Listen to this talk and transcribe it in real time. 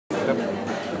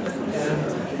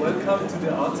And welcome to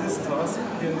the artist task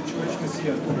here in the Jewish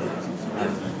Museum.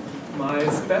 My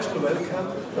special welcome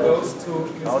goes to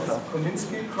Mrs.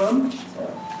 Kominsky-Crumb.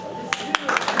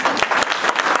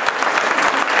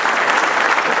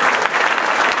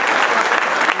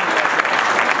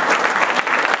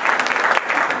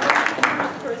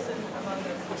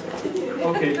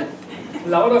 Okay,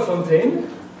 Laura Fontaine.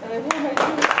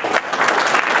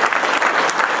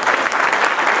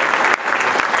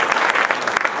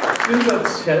 Gilbert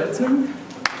Shelton.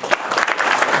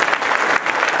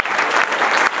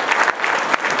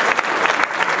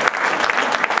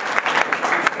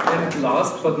 And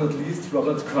last but not least,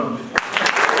 Robert Crumb.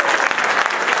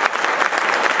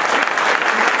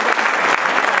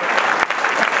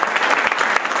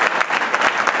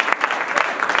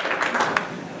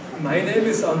 My name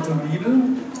is Anton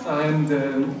Biebel. I'm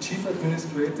the Chief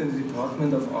Administrator in the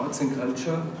Department of Arts and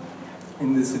Culture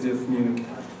in the city of Munich.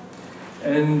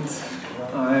 And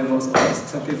I was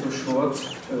asked to give a short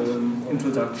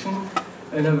introduction,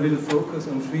 and I will focus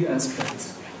on three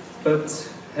aspects. But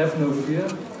have no fear,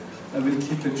 I will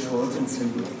keep it short and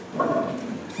simple.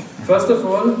 First of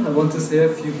all, I want to say a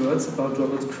few words about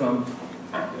Robert Crumb.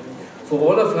 For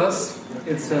all of us,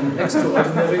 it's an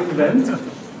extraordinary event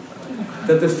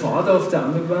that the father of the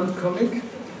underground comic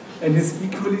and his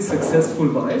equally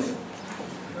successful wife,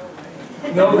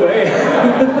 no way,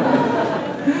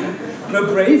 were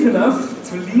brave enough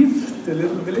to leave the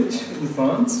little village in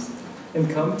France and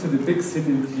come to the big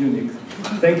city of Munich.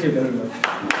 Thank you very much.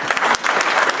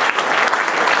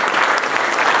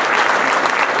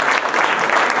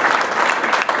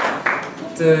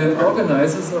 The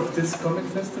organizers of this comic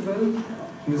festival,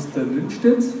 Mr.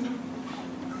 Lundstedt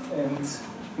and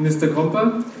Mr.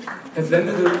 Kompa, have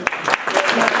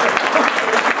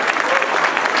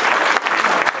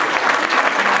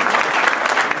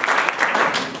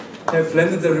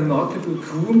lended a remarkable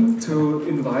crew to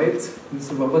invite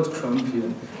Mr. Robert Crumb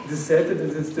here. It is said that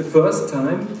it is the first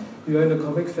time you are in a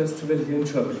comic festival here in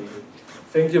Germany.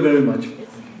 Thank you very much.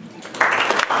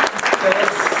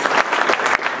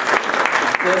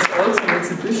 There's also an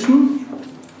exhibition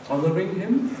honoring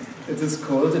him. It is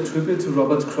called A Tribute to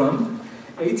Robert Crumb.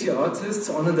 80 artists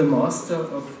honor the master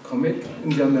of comic in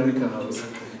the America House.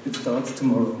 It starts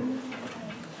tomorrow.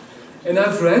 And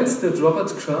I've read that Robert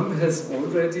Crumb has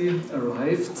already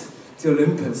arrived at the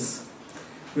Olympus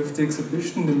with the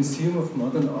exhibition in the Museum of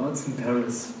Modern Arts in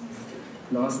Paris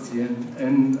last year.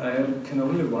 And I can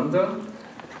only wonder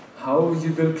how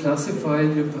you will classify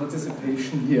your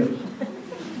participation here.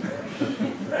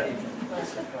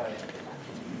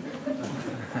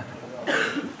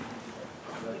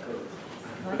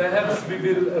 Perhaps we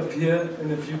will appear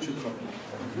in a future copy.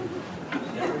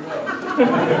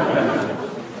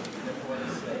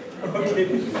 Okay.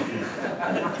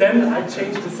 Then I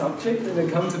change the subject and I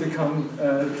come to the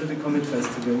comic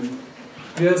festival.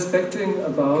 We are expecting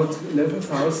about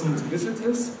 11,000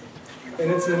 visitors,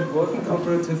 and it's an important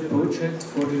cooperative project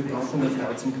for the Department of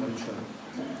Arts and Culture.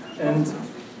 And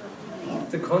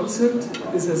the concept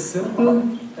is as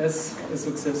simple as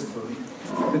successful.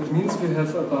 That means we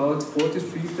have about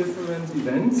 43 different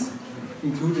events,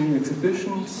 including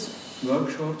exhibitions,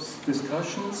 workshops,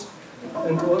 discussions,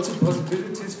 and also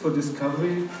possibilities for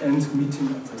discovery and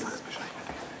meeting artists.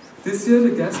 This year the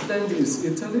guest land is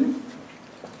Italy,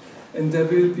 and there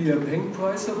will be a Penn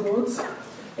Prize Awards,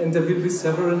 and there will be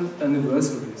several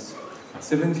anniversaries.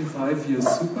 75 years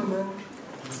Superman,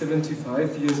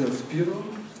 75 years of Spiro,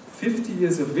 50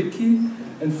 years of Vicky,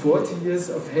 and 40 years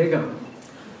of Hagar.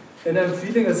 And I'm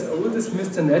feeling as old as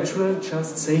Mr. Natural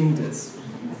just saying this.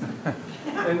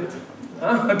 And,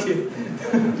 okay,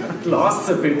 lasts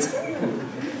a bit.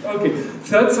 Okay,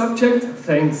 third subject,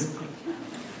 thanks.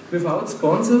 Without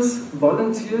sponsors,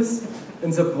 volunteers,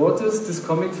 and supporters, this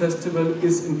comic festival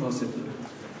is impossible.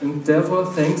 And therefore,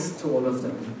 thanks to all of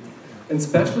them. And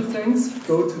special thanks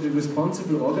go to the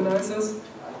responsible organizers,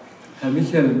 Herr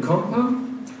Michael Kompa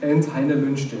and Heiner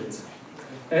Lundstedt.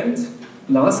 And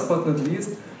last but not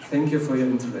least, thank you for your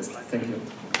interest. Thank you.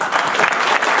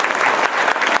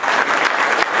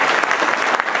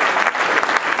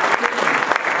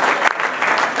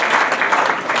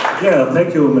 Yeah,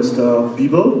 thank you, Mr.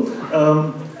 Biebel.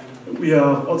 We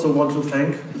also want to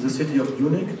thank the city of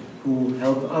Munich, who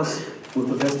helped us with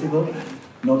the festival,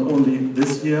 not only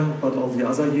this year, but all the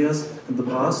other years in the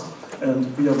past.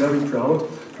 And we are very proud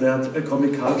that a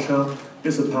comic culture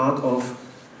is a part of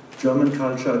German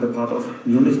culture and a part of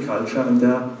Munich culture, and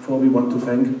therefore we want to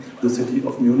thank the city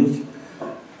of Munich.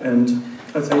 And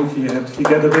I think he had to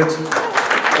get a bit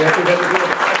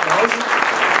applause.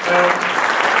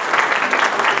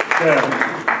 Yeah.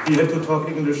 he had to talk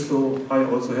English, so I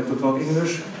also had to talk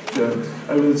English. Yeah,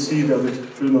 I will see that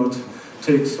it will not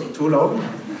take too long.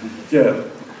 Yeah,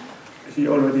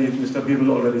 Mr. Biebel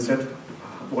already said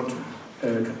what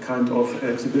kind of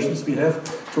exhibitions we have.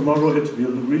 Tomorrow it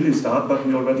will really start, but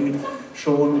we already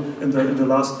shown in the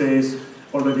last days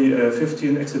already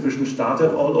 15 exhibitions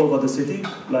started all over the city,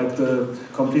 like the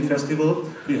Complete Festival.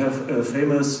 We have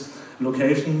famous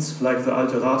locations like the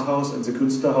Alte Rathaus and the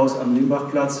Künstlerhaus am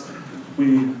Limbachplatz.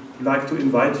 We like to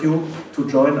invite you to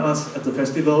join us at the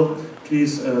festival.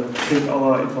 Please take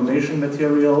our information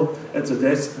material at the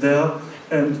desk there,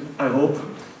 and I hope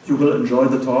you will enjoy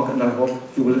the talk, and I hope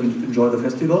you will enjoy the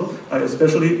festival. I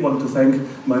especially want to thank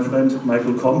my friend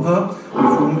Michael Kompa,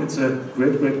 with whom it's a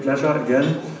great pleasure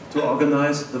again to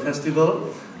organize the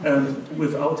festival. And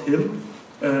without him,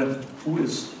 who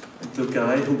is the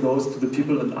guy who goes to the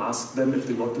people and asks them if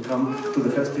they want to come to the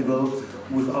festival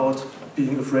without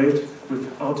being afraid,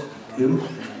 without him,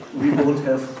 we won't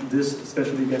have this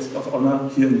special guest of honor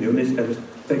here in Munich. And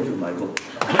thank you, Michael.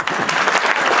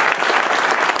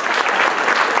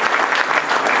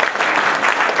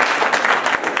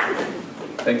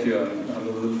 Thank you. I'm a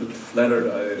little bit flattered.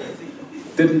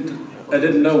 I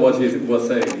didn't know what he was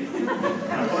saying.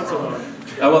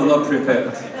 I was not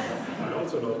prepared.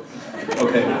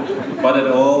 Okay, but at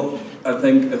all, I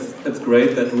think it's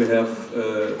great that we have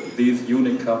these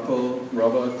unique couple,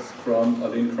 Robert Crumb,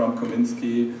 Aline Crumb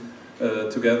Kominsky,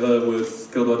 together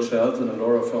with Gilbert Shelton and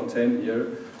Laura Fontaine here.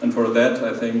 And for that,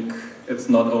 I think it's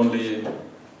not only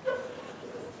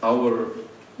our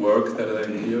work that are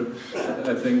here.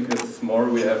 I think it's more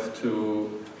we have to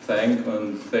thank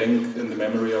in the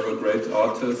memory of a great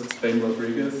artist, Spain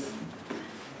Rodriguez.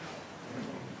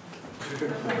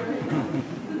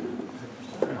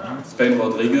 Spain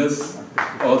Rodriguez,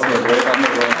 also a great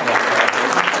underground artist.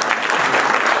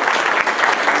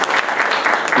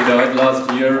 He died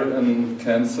last year on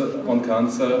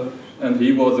cancer, and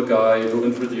he was the guy who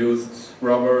introduced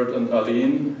Robert and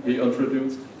Aline. He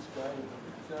introduced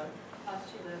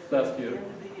last year.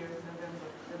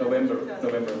 November,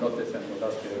 not December,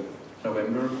 last year,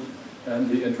 November. And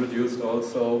he introduced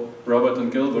also Robert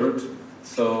and Gilbert.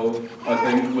 So I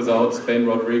think without Spain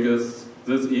Rodriguez,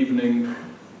 this evening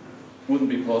wouldn't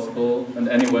be possible. And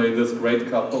anyway, this great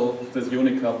couple, this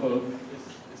unique couple. Is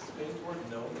Spain's work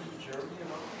known in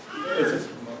Germany? Is it?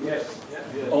 Yes.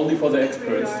 Only for the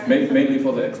experts, mainly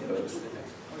for the experts.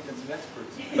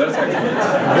 That's experts.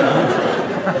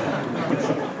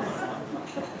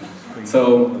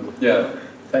 So, yeah,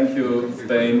 thank you,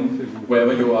 Spain,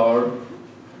 wherever you are.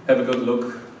 Have a good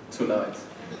look tonight.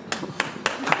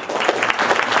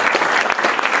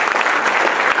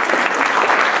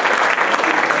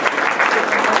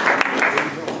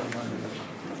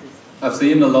 I've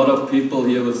seen a lot of people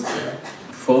here with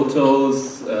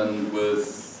photos and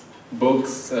with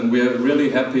books, and we're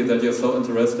really happy that you're so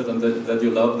interested and that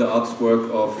you love the artwork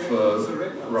of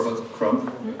Robert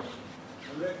Crumb.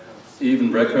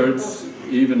 Even records,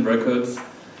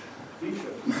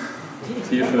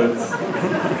 t-shirts.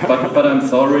 But I'm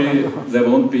sorry, there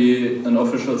won't be an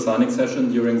official signing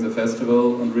session during the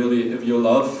festival, and really, if you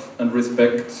love and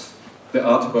respect the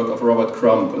artwork of Robert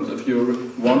Crumb, and if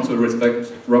you want to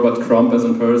respect Robert Crumb as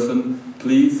a person,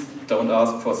 please don't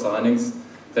ask for signings.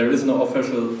 There is no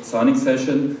official signing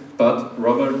session, but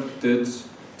Robert did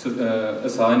a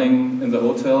signing in the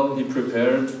hotel. He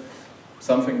prepared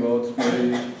something about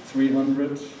maybe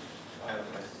 300. I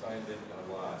signed it a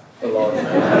lot. A lot.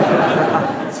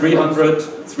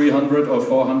 300 or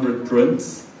 400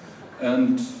 prints,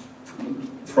 and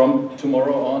from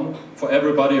tomorrow on, for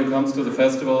everybody who comes to the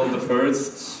festival,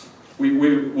 we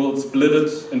will split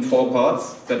it in 4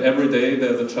 parts, that every day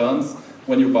there's a chance,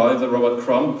 when you buy the Robert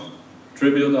Crumb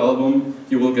tribute album,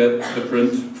 you will get the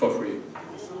print for free.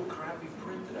 This little crappy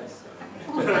print that I signed.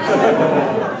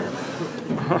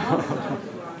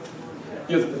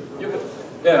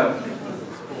 Yeah,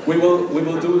 we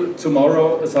will do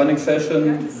tomorrow a signing session.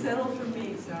 You have to settle for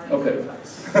me, sorry. Okay.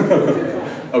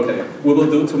 Okay, we will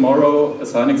do tomorrow a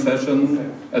signing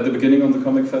session at the beginning of the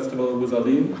comic festival with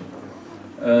Aline,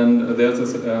 and there's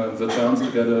the chance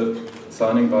to get a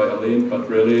signing by Aline, but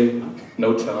really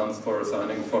no chance for a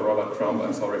signing for Robert Crumb.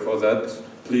 I'm sorry for that.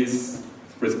 Please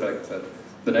respect that.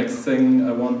 The next thing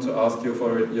I want to ask you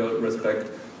for your respect,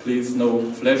 please no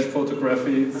flash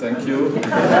photography, thank you.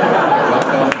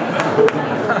 Welcome.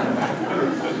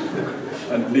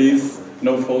 And please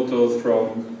no photos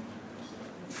from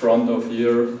front of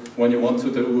here. When you want to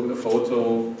do a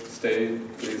photo, stay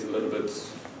please a little bit.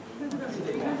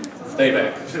 Stay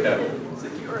back. Yeah.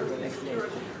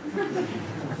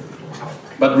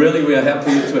 But really we are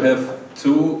happy to have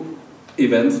 2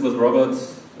 events with Robert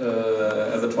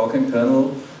as a talking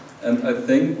panel, and I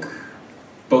think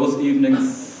both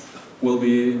evenings will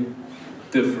be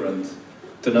different.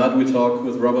 Tonight we talk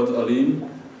with Robert Aline.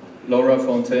 Laura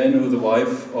Fontaine, who is the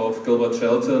wife of Gilbert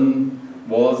Shelton,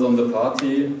 was on the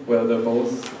party where they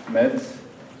both met,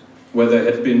 where they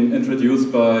had been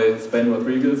introduced by Spain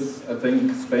Rodriguez. I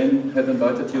think Spain had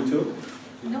invited you too?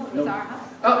 No, it was our house.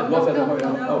 Ah, it was at our house.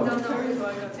 No, Oh.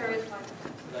 Terry's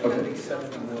wife. Okay.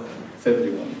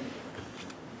 71.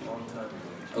 Long time.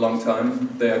 A long time.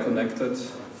 They are connected,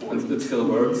 and it still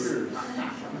works.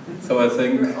 So I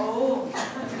think...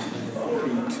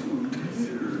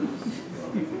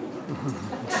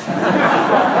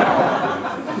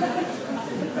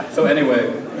 So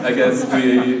anyway, I guess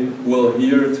we will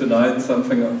hear tonight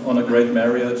something on a great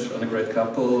marriage, on a great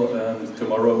couple, and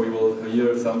tomorrow we will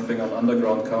hear something on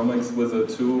underground comics with the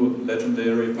two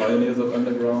legendary pioneers of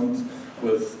underground,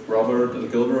 with Robert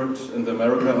and Gilbert in the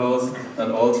America House,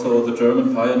 and also the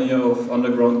German pioneer of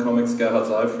underground comics, Gerhard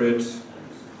Seifried,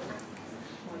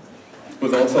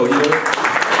 who's also here.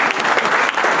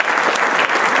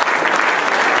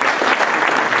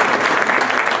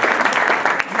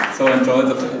 So enjoy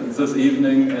this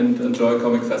evening and enjoy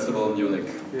Comic Festival in Munich.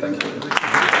 Thank you.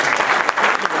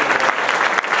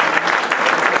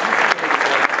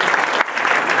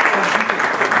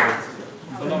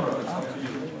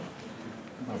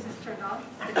 Is this turned off?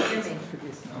 Can you hear me?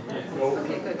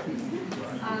 Okay, good.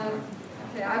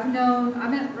 Okay, I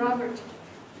met Robert,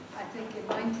 I think in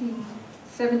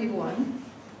 1971,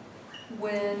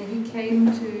 when he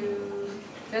came to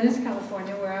Venice,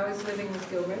 California, where I was living with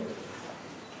Gilbert.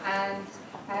 And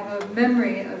I have a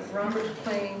memory of Robert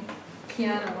playing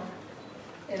piano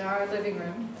in our living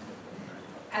room.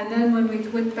 And then when we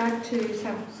went back to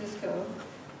San Francisco,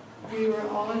 we were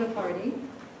all at a party,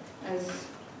 as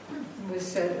was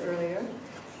said earlier,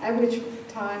 at which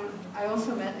time I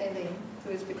also met Aline, who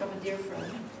has become a dear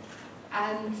friend.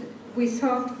 And we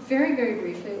talked very, very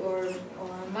briefly, or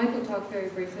Michael talked very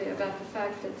briefly about the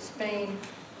fact that Spain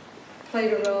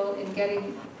played a role in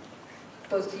getting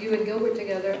both you and Gilbert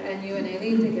together and you and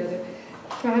Aline together.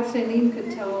 Perhaps Aline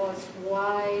could tell us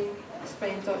why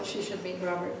Spain thought she should meet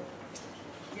Robert.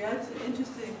 Yeah, it's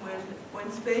interesting.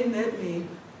 When Spain met me,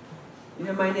 you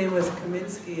know, my name was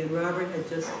Kominsky, and Robert had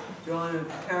just drawn a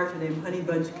character named Honey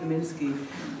Bunch Kominsky.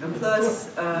 And plus,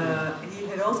 he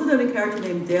had also done a character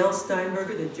named Dale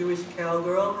Steinberger, the Jewish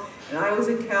cowgirl. And I was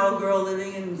a cowgirl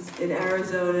living in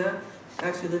Arizona,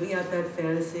 actually living out that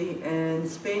fantasy. And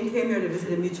Spain came here to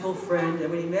visit a mutual friend, and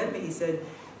when he met me, he said,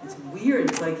 "It's weird,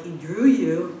 it's like he drew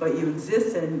you, but you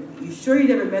exist, and you sure you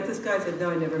never met this guy?" I said, "No,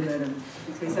 I never met him."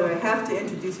 So he said, "I have to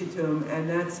introduce you to him," and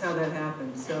that's how that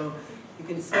happened. So you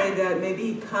can say that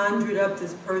maybe he conjured up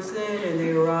this person, and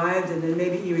they arrived, and then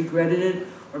maybe he regretted it,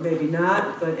 or maybe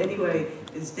not, but anyway,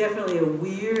 it's definitely a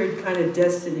weird kind of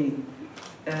destiny.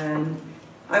 And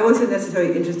I wasn't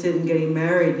necessarily interested in getting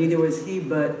married, neither was he,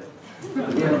 but you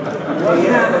know, there you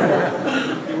have it.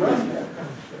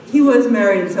 He was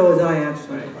married, and so was I,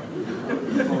 actually.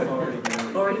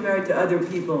 Already married to other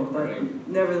people, but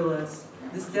nevertheless,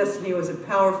 this destiny was a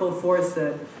powerful force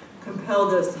that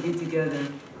compelled us to be together.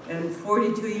 And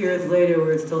 42 years later,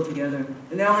 we're still together.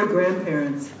 And now we're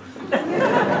grandparents.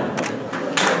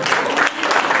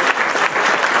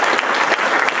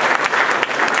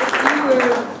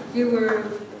 You were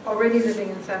already living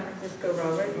in San Francisco,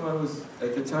 Robert. Well,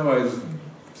 at the time I was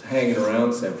hanging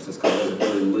around San Francisco. I wasn't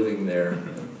really living there.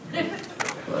 I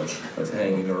was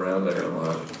hanging around there a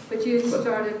lot. But you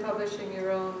started publishing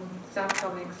your own Zap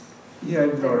comics. Yeah,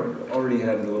 I'd already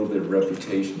had a little bit of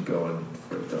reputation going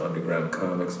for the underground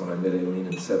comics when I met Aline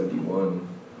in '71.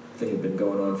 I think it had been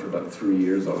going on for about 3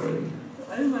 years already.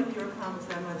 I didn't like your comics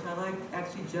that much. I like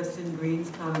actually Justin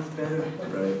Green's comics better.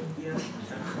 Right. Yeah.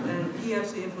 And he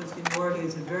actually influenced me more.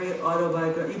 He's a very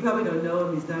autobiographical. You probably don't know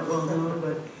him. He's not well known,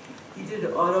 but he did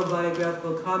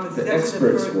autobiographical comics. The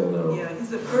experts will know. Yeah, he's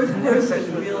the first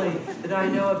person really that I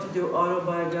know of to do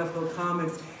autobiographical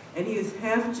comics. And he is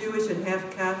half Jewish and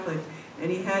half Catholic. And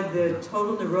he had the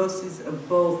total neuroses of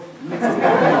both mixed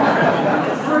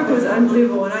together. His work was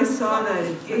unbelievable. When I saw that,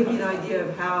 it gave me an idea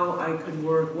of how I could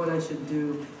work, what I should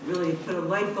do. It really put a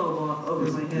light bulb off over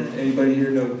my head. Anybody here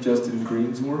know Justin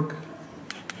Green's work?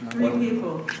 3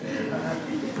 people.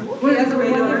 He has a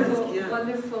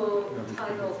wonderful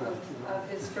title of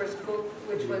his first book,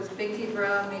 which was Binky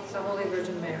Brown Meets the Holy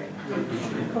Virgin Mary.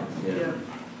 Yeah.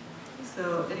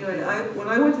 So anyway, when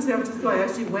I went to San Francisco, I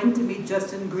actually went to meet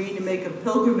Justin Green to make a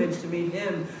pilgrimage to meet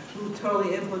him, who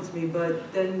totally influenced me.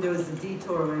 But then there was the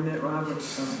detour when I met Robert.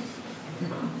 So.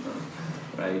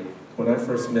 Right. When I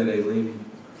first met Aline,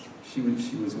 She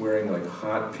was wearing like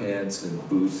hot pants and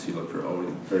boots. She looked always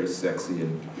very sexy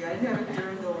and. Yeah, I didn't have a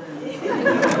journal.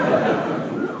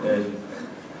 And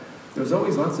there was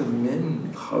always lots of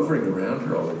men hovering around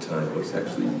her all the time. It was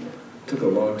actually took a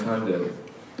long time to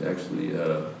actually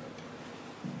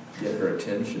get her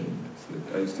attention. So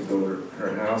I used to go to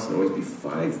her house, and there would always be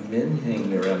 5 men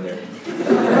hanging around there.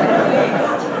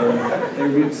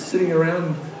 And they were sitting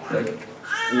around, like,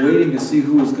 waiting to see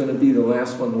who was going to be the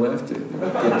last one left to get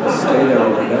to stay there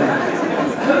overnight.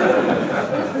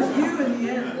 You in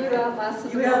the end. You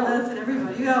outlasted You outlasted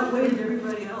everybody. You outweighed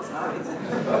everybody else, obviously.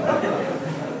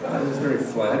 I was very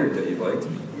flattered that you liked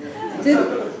me.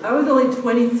 I was only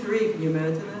 23, can you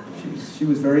imagine that? She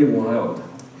was very wild.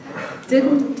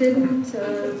 Didn't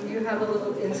you have a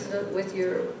little incident with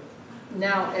your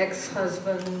now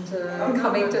ex-husband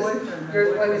coming to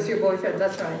what was your boyfriend?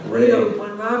 That's right. Ray. You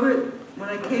know, when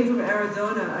I came from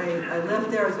Arizona, I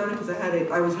left Arizona because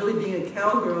I was really being a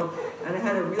cowgirl, and I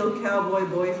had a real cowboy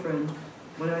boyfriend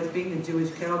when I was being a Jewish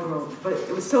cowgirl. But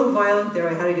it was so violent there,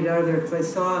 I had to get out of there because I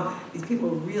saw these people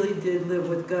really did live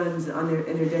with guns in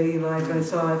their daily life, and I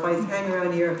saw if I hang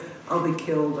around here, I'll be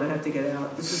killed. I have to get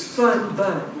out. This was fun,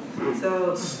 but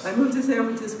so I moved to San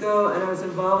Francisco, and I was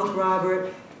involved with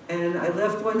Robert, and I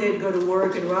left one day to go to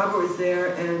work, and Robert was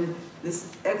there, and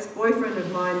this ex-boyfriend of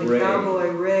mine, the cowboy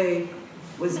Ray,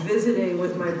 was visiting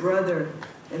with my brother,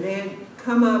 and they had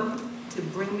come up to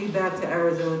bring me back to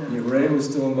Arizona. Yeah, Ray was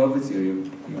still in love with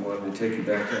you. He wanted to take you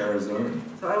back to Arizona.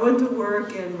 So I went to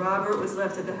work, and Robert was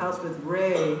left at the house with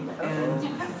Ray, and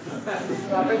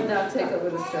Robert, now take over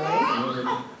the story.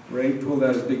 Ray pulled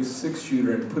out his big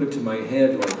 6-shooter and put it to my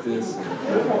head like this,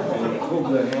 and he pulled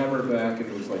the hammer back,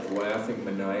 and he was like laughing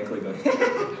maniacally, going,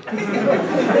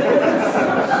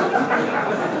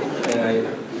 and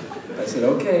I said,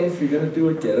 okay, if you're going to do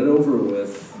it, get it over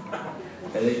with.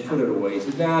 And they put it away. He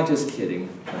said, nah, just kidding.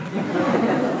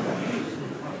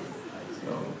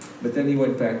 But then he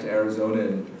went back to Arizona,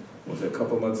 and was it a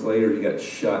couple months later, he got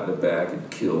shot in the back and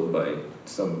killed by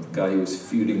some guy he was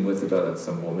feuding with about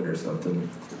some woman or something,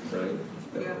 right?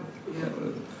 yeah.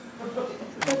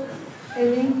 But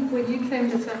Aline, when you came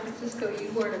to San Francisco,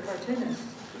 you weren't a cartoonist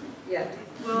yet.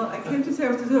 Well, I came to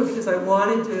San Francisco because I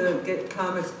wanted to get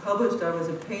comics published. I was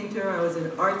a painter, I was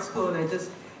in art school, and I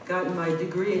just gotten my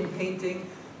degree in painting.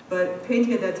 But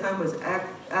painting at that time was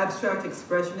abstract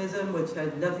expressionism, which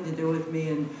had nothing to do with me,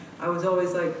 and I was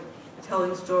always like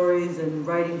telling stories and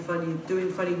doing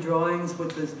funny drawings,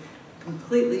 which was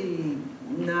completely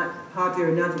not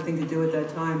popular, not the thing to do at that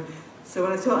time. So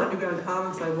when I saw underground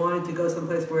comics, I wanted to go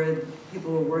someplace where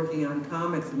people were working on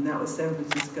comics, and that was San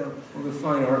Francisco. Well, the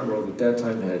fine art world at that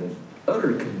time had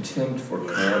utter contempt for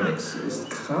comics. It was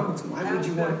comics. Why would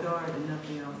you want art and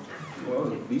nothing else?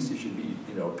 Well, at least you should be,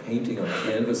 painting on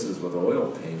canvases with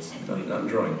oil paints, not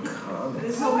drawing comics. And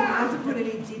it's how not to put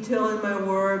any detail in my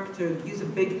work, to use a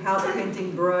big house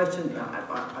painting brush, and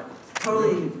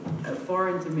totally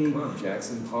foreign to me. Well,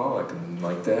 Jackson Pollock and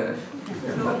like that.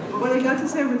 But when I got to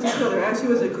San Francisco, there actually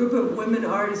was a group of women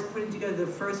artists putting together the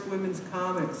first women's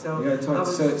comics. So yeah,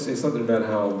 say something about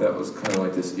how that was kind of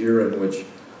like this era in which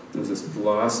there was this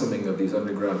blossoming of these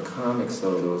underground comics.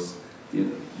 So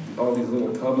all these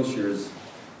little publishers,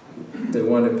 they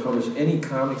wanted to publish any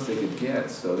comics they could get.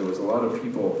 So there was a lot of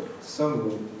people, some of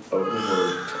whom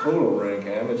were total rank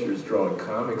amateurs drawing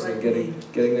comics and getting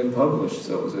them published.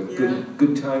 So it was a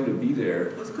good time to be there.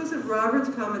 It was because of Robert's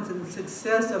comments and the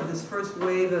success of this first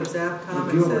wave of Zap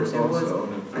comics. Gilbert's also.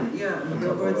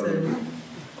 Gilbert's and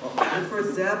the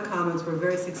first Zap comics were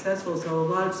very successful. So a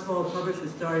lot of small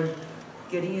publishers started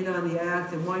getting in on the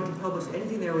act and wanting to publish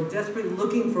anything. They were desperately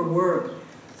looking for work.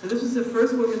 So this was the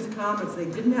first women's comics. They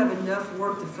didn't have enough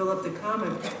work to fill up the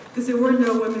comic because there were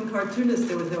no women cartoonists.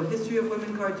 There was no history of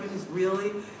women cartoonists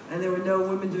really, and there were no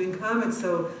women doing comics.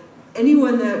 So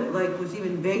anyone that was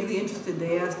even vaguely interested,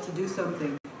 they asked to do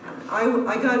something.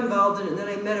 I got involved in it, and then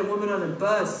I met a woman on a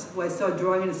bus who I saw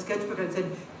drawing in a sketchbook, and I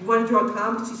said, "You want to draw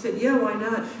comics?" She said, "Yeah, why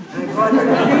not?" And I brought her to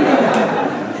read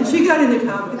it, and she got into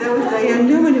comics. That was Diane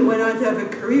Newman, who went on to have a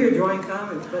career drawing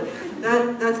comics, but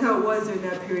that's how it was during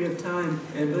that period of time.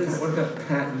 And what about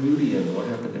Pat Moody, and what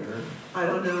happened to her? I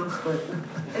don't know, but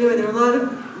anyway, there were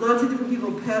lots of different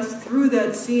people passed through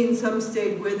that scene. Some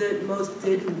stayed with it, most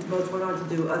didn't. Most went on to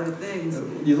do other things.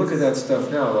 You look at that stuff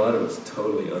now, a lot of it's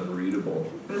totally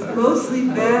unreadable. It was mostly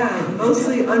bad,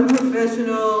 mostly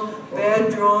unprofessional,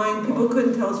 bad drawing. People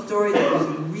couldn't tell stories. It was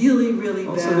really, really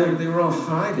bad. Also, they were all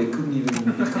high. They couldn't even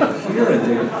be coherent.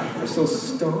 They were so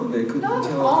stoned they couldn't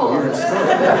tell a coherent story.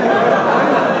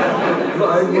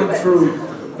 I went through,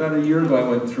 about a year ago, I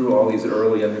went through all these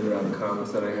early underground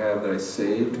comics that I have that I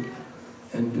saved.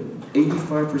 and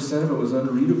 85% of it was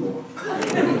unreadable.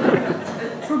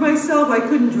 For myself, I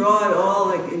couldn't draw at all.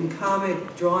 Like in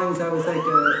comic drawings, I was like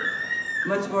a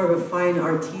much more of a fine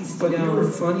artiste. But you were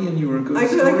funny and you were a good I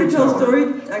could tell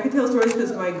storyteller. I could tell stories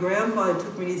because my grandfather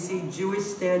took me to see Jewish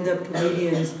stand-up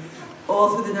comedians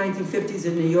all through the 1950s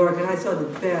in New York, and I saw the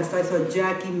best. I saw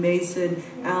Jackie Mason,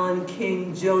 Alan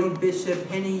King, Joey Bishop,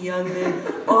 Henny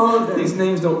Youngman, all of them. These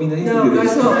names don't mean anything No, to I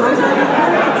these saw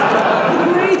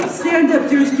the great stand-up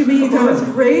Jewish comedians. I was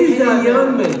raised on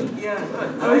Youngman.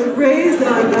 Yeah, I was raised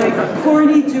on like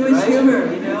corny Jewish humor,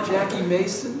 you know. Jackie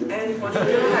Mason. And I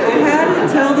had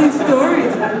to tell these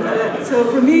stories. And so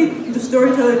for me, the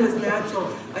storytelling was natural.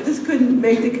 I just couldn't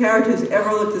make the characters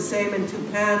ever look the same in 2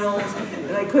 panels.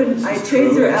 And I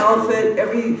changed their outfit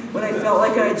when I felt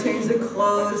like I changed the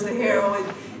clothes, the hair.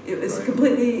 It was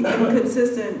completely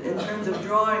inconsistent in terms of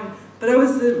drawing. But I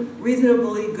was a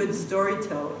reasonably good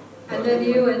storyteller. And then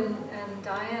you and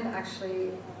Diane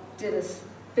actually did a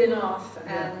spin-off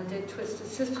and did Twisted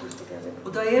Sisters together.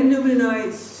 Well, Diane Newman and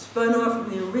I spun off from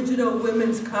the original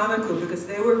women's comic group because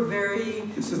they were very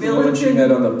This is militant. the one she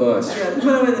met on the bus. Yeah, the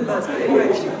one on the bus. But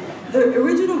anyway, the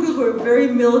original group were very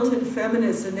militant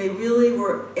feminists, and they really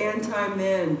were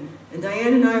anti-men. And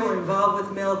Diane and I were involved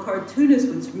with male cartoonists,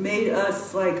 which made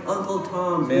us like Uncle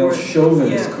Tom. Male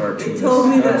chauvinist cartoonists. They told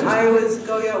me that I was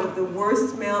going out with the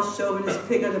worst male chauvinist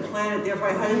pig on the planet, therefore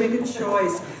I had to make a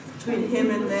choice between him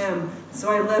and them. So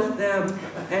I left them.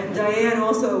 And Diane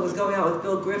also was going out with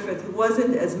Bill Griffith, who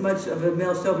wasn't as much of a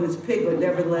male chauvinist pig, but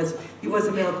nevertheless, he was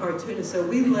a male cartoonist. So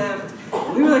we left.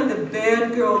 We were like the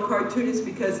bad girl cartoonists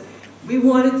because we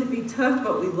wanted to be tough,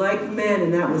 but we liked men,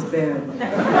 and that was bad.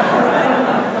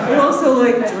 We also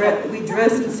we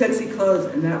dressed in sexy clothes,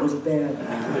 and that was bad.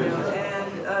 You know?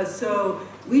 And so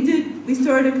we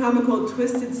started a comic called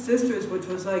Twisted Sisters, which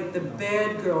was like the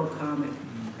bad girl comic.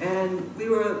 And we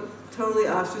were totally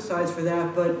ostracized for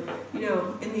that, but you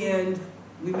know, in the end,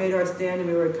 we made our stand, and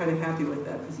we were kind of happy with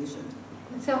that position.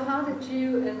 So how did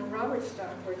you and Robert start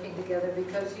working together?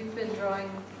 Because you've been drawing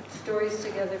stories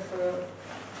together for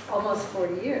almost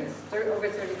 40 years, over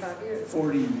 35 years.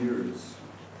 40 years.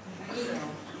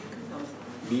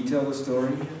 Me tell the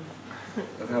story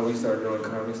of how we started drawing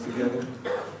comics together?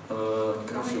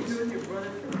 Gosh,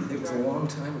 it was a long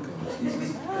time ago.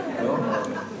 Jesus. Well,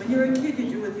 when you were a kid, you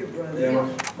drew with your brother. Yeah,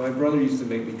 my brother used to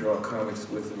make me draw comics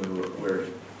with him, where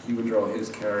he would draw his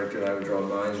character and I would draw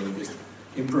mine, and we'd just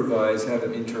improvise, have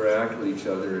them interact with each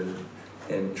other,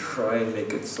 and try and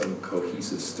make it some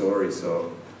cohesive story.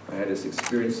 So I had this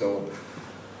experience. So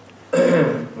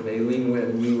when Aline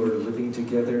and we were living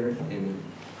together in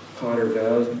Potter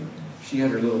Valley, she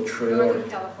had her little trailer. Northern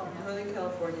California.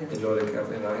 In Northern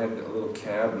California, and I had a little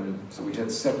cabin, so we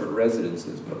had separate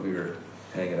residences, but we were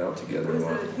hanging out together. Was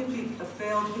that a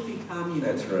failed hippie commune?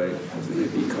 That's right, it was a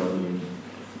hippie commune.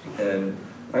 And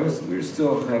we were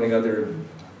still having other,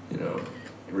 you know,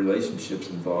 relationships,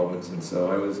 involvements, and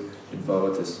so I was involved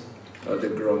with this other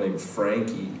girl named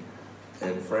Frankie,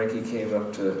 and Frankie came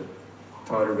up to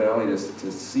Potter Valley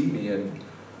to see me,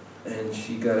 and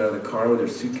she got out of the car with her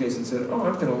suitcase and said, "Oh,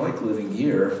 I'm going to like living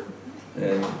here."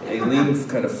 And Aline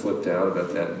kind of flipped out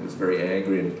about that and was very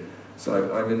angry. And so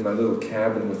I'm in my little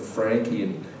cabin with Frankie,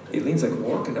 and Aline's like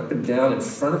walking up and down in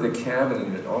front of the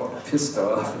cabin and all pissed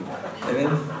off.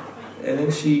 And then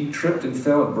she tripped and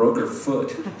fell and broke her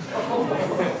foot.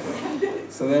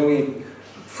 So then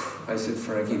I said,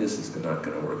 "Frankie, this is not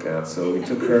going to work out." So we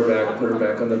took her back, put her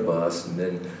back on the bus, and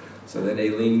then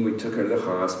Aline, we took her to the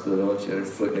hospital. She had her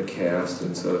foot in a cast,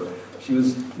 and so she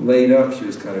was laid up. She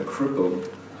was kind of crippled.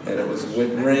 And it was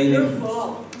raining.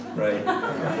 Right.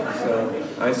 So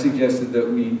I suggested that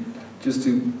we, just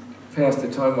to pass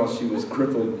the time while she was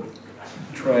crippled,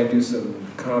 try and do some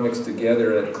comics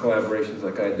together and collaborations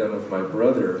like I'd done with my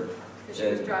brother. She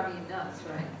was driving you nuts,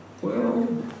 right? Well,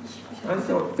 I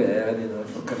felt bad, you know, I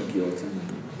felt kind of guilty.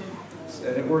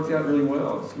 And it worked out really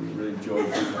well. So we really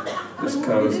enjoyed this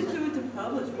comic. We didn't do it to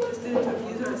publish, we just did it to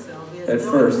amuse ourselves. At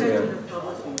first, yeah.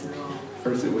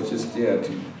 First it was just,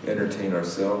 to entertain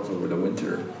ourselves over the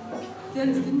winter.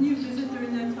 Dennis, didn't you visit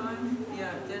during that time?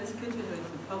 Yeah, Dennis Kitchen,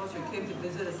 who's the publisher, came to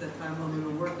visit us that time when we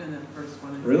were working on that first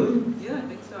one. Really? Yeah, I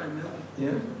think so, I remember.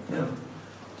 Yeah.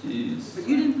 Jeez. But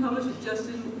you didn't publish it,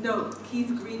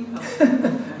 Keith Green published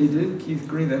it. He did? Keith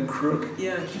Green, that crook?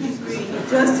 Yeah, Keith Green.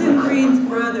 Justin Green's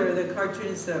brother, the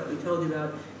cartoonist that we told you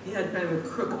about, he had kind of a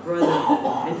crook brother,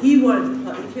 and he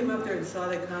came up there and saw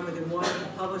that comic and wanted to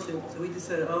publish it, so we just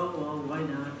said, oh, well, why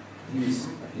not?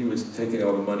 He was taking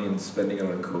all the money and spending it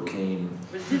on cocaine.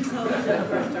 But it did publish that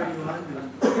first Dirty Laundry.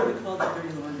 Yeah, we called it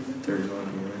Dirty Laundry. Dirty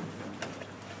Laundry, right?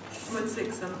 Someone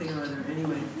sick something or other,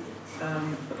 anyway.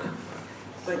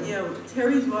 But yeah,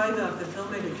 Terry Zwigoff, the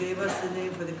filmmaker, gave us the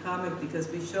name for the comic because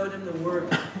we showed him the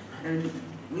work and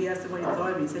we asked him what he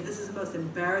thought of it. He said, "This is the most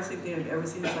embarrassing thing I've ever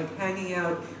seen. It's like hanging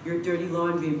out your dirty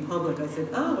laundry in public." I said,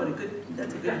 "Oh,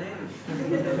 that's a good name."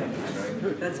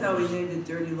 That's how we named it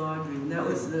Dirty Laundry. And that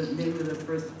was the name of the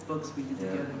first books we did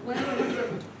together. When was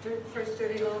the first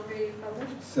Dirty Laundry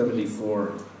published?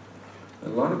 74. A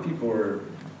lot of people were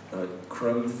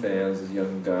Crumb fans,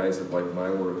 young guys that liked my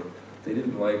work. They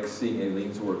didn't like seeing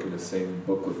Aline's work in the same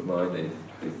book with mine.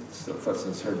 They thought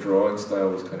since her drawing style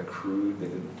was kind of crude,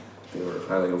 they were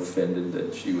highly offended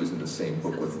that she was in the same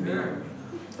book with me.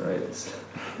 Right? So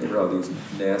they wrote all these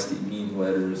nasty, mean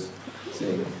letters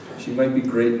saying, "She might be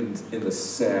great in the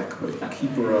sack, but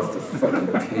keep her off the fucking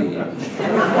page."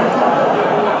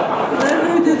 Let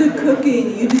her do the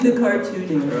cooking, you do the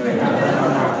cartooning. Right.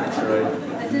 That's right.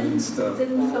 Didn't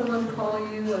someone call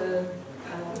you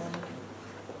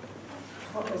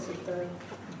what was it, the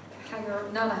hanger,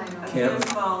 not a hanger. Camp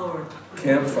follower.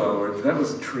 Camp follower. That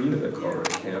was Trina that called her a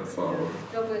camp follower.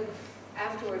 No, but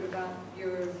afterward about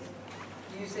your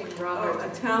using Robert. A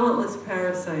talentless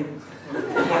parasite.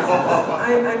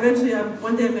 I eventually,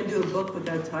 one day I'm going to do a book with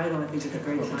that title. I think it's a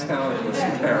great title. Talentless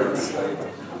parasite.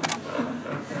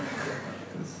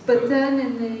 But then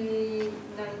in the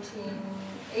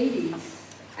 1980s,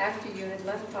 after you had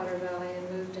left Potter Valley and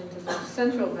moved into the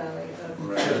Central Valley of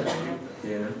California,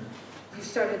 you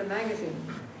started a magazine.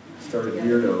 Started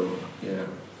Weirdo, yeah.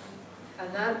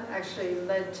 And that actually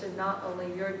led to not only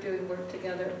your doing work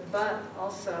together, but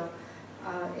also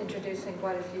introducing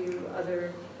quite a few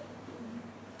other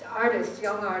artists,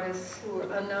 young artists who were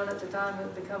unknown at the time who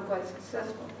have become quite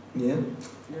successful. Yeah.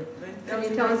 Can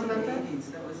you tell us about that?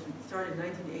 That was started in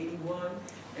 1981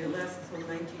 and it lasted until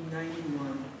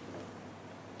 1991.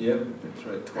 Yep, that's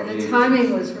right. 28. And the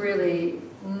timing was really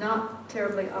not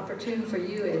terribly opportune for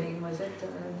you, Aline, was it?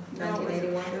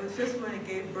 1981? No, it was just when it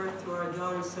gave birth to our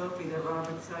daughter Sophie that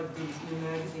Robert decided to do this new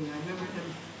magazine. I remember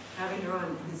him having her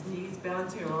on his knees,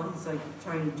 bouncing her while he's like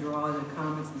trying to draw the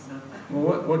comics and stuff.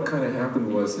 Well, what kind of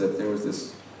happened was that there was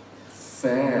this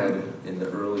fad in the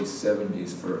early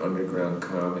 70s for underground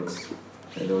comics,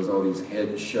 and there was all these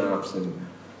head shops and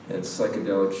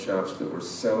psychedelic shops that were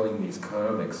selling these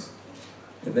comics.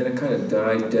 And then it kind of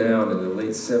died down in the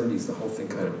late 70s. The whole thing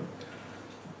kind of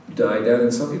died down,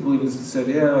 and some people even said,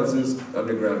 "Yeah, this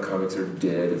underground comics are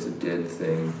dead. It's a dead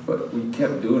thing." But we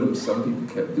kept doing them. Some people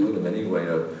kept doing them anyway.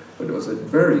 But it was a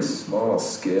very small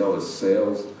scale. The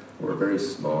sales were very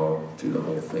small to the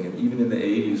whole thing. And even in the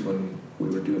 80s, when we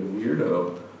were doing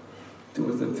Weirdo,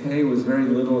 the pay was very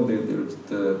little.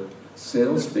 The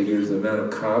sales figures, the amount of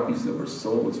copies that were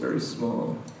sold was very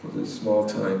small. It was a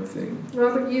small-time thing.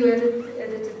 Robert, you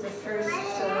edited the first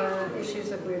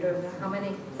issues of Weirdo. How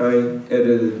many? I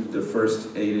edited the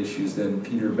first 8 issues, then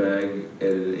Peter Bagg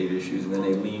edited 8 issues, and then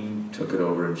Aline took it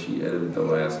over and she edited the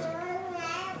last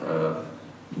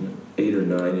 8 or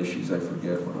 9 issues. I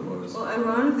forget what it was. Well,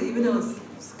 ironically, even though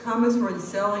comics weren't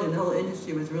selling and the whole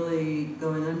industry was really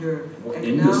going under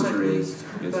economically,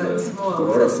 but small,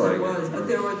 glorifying. But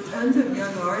there were tons of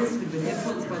young artists who'd been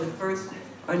influenced by the first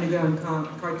underground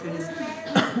cartoonists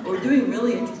who were doing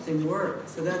really interesting work.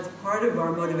 So that's part of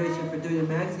our motivation for doing the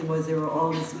magazine, was there were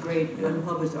all these great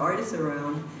unpublished artists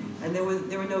around, and there were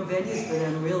no venues for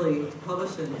them really to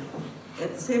publish in.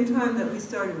 At the same time that we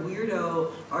started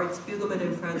Weirdo, Art Spiegelman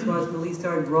and Francoise Malie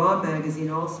started Raw magazine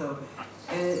also.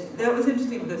 And that was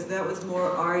interesting because that was more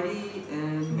arty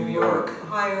and more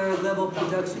higher level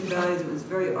production values. It was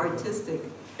very artistic.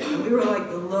 And we were like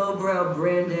the lowbrow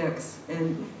Brand X.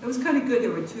 And it was kind of good.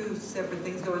 There were 2 separate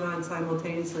things going on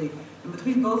simultaneously. And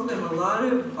between both of them, a lot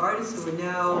of artists who are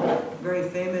now very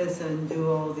famous and do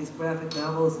all these graphic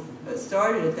novels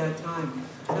started at that time.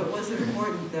 So it was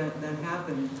important that that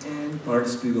happened. And Art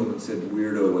Spiegelman said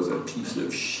Weirdo was a piece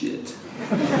of shit.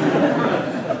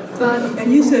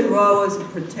 And you said Raw was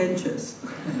pretentious.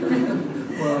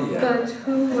 Well, yeah. But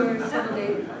who were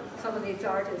some of these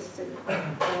artists that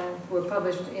were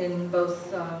published in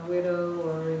both Weirdo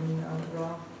or in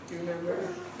Raw? Do you remember?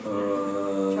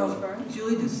 Charles Burns?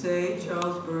 Julie Doucet,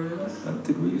 Charles Burns.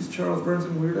 Did we use Charles Burns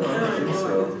in Weirdo? I don't think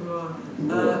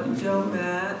so. Joe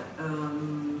Matt.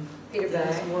 Peter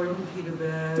Bagg. Warden, Peter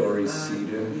Bagg. Dory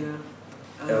Cedar. Yeah.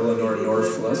 Eleanor Phoebe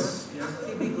Norflus. Glickner, yeah.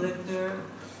 Phoebe Glickner.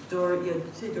 Did you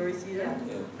say Dory Cedar?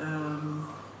 Yeah.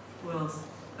 Who else?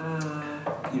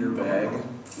 Peter Bagg.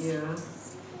 Yeah.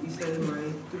 You said him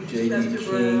right. J.D. Chester King.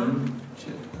 Brown. I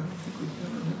don't think we've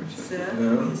remembered Seth.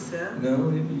 No. Seth. No,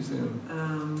 we didn't use him.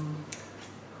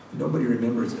 Nobody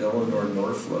remembers Eleanor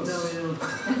Norflus. No, we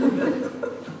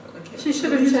don't. She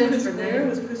should have changed her name.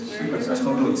 Was Chris Ware? She was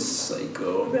totally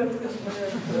psycho. What about Chris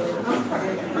Ware?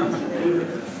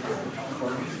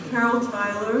 Carol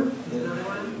Tyler, another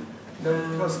one.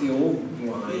 Plus the old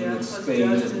line Yeah, in plus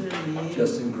Spain, Justin and Lee.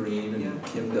 Justin Green and Yeah.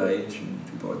 Kim Deitch and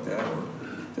people like that, or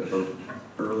the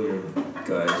earlier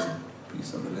guys, be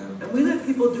some of them. And we let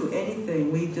people do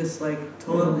anything. We just like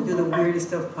told them to do the weirdest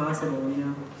stuff possible, you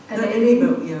know. And Not Aline, any,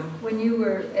 but yeah. when you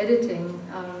were editing,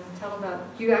 tell about,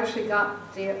 you actually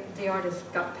got, the artist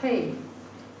got paid,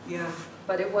 Yeah.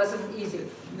 but it wasn't easy.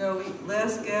 No,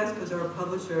 Last Gasp was our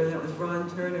publisher. That was Ron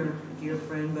Turner, a dear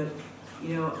friend. But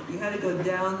you know, you had to go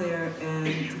down there and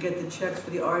to get the checks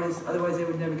for the artists. Otherwise, they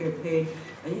would never get paid.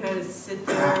 And you had to sit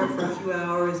there for a few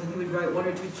hours, and he would write 1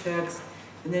 or 2 checks.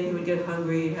 And then he would get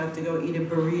hungry. You'd have to go eat a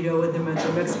burrito with him at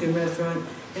the Mexican restaurant.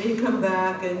 And he'd come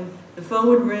back, and the phone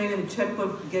would ring, and the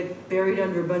checkbook would get buried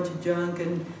under a bunch of junk.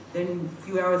 And then a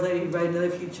few hours later, he'd write another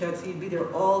few checks. He'd be there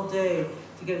all day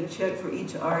to get a check for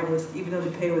each artist, even though the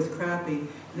pay was crappy.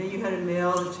 And then you had to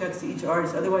mail the checks to each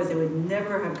artist. Otherwise, they would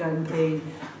never have gotten paid.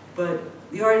 But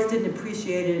the artist didn't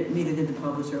appreciate it, and neither did the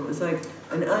publisher. It was like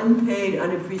an unpaid,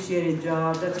 unappreciated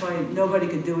job. That's why nobody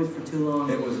could do it for too long.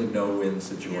 It was a no-win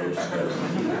situation. Yeah.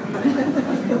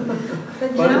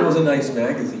 But it was a nice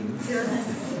magazine.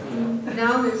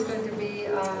 Now there's going to be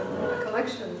a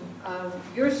collection of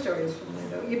your stories from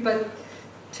there. But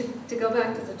to go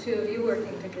back to the two of you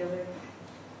working together,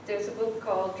 there's a book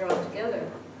called Drawn Together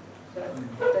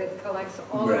that collects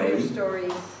all of your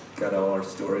stories. Got all our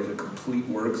stories, the complete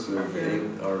works of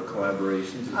our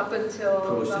collaborations. Up until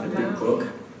published in a big book.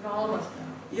 Almost now.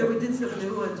 Yeah, we did some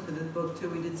new ones for this book too.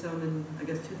 We did some in, I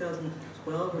guess,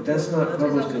 2012 or That's not 2011.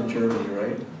 published in Germany,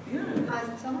 right? Yeah. I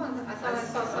thought I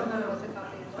saw someone with a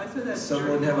copy of I saw that.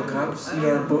 Someone have a copy? See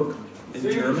our book in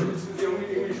German?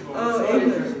 Oh,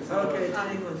 English. Okay, it's in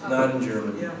English. Not in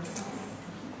German. Yeah,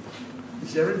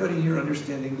 Does everybody here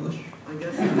understand English? I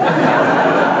guess.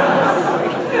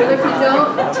 But if you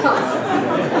don't, tough.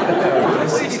 I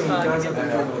see some guys up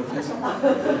there like this.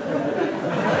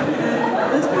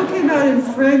 This book came out in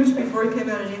French before it came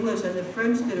out in English, and the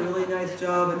French did a really nice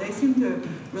job, and they seemed to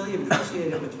really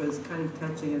appreciate it, which was kind of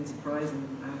touching and surprising.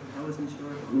 I wasn't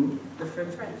sure. Who? The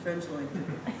French liked it.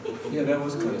 Yeah, that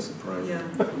was kind of surprising. Yeah.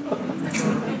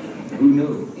 Who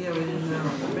knew? Yeah, we didn't know.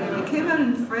 But it came out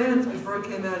in France before it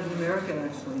came out in America,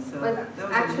 actually. So But that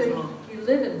was actually, unusual. you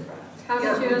live in France. How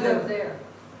did you end up there?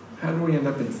 How do we end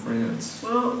up in France?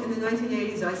 Well, in the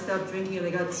 1980s, I stopped drinking and I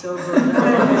got sober. And I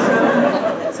had to do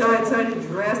something. So I decided to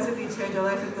drastically change my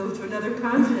life and move to another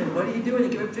continent. What do you do when you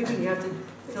give up drinking? You have to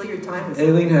fill your time with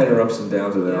something. Aileen had her ups and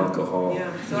downs with alcohol.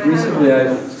 Yeah. So Recently, I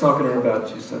was talking to her about,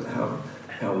 she said how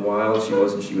wild she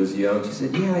was when she was young. She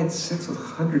said, yeah, I had sex with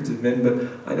hundreds of men, but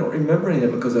I don't remember any of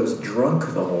them because I was drunk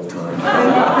the whole time.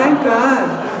 Thank God.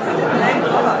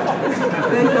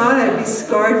 Thank God I'd be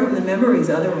scarred from the memories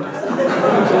otherwise. I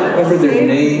don't remember their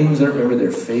names, I don't remember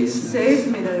their faces. Saved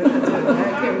me that I don't have to,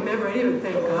 I can't remember any of it,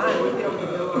 thank God. I wouldn't be able to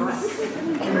go on.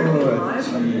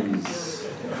 Jeez.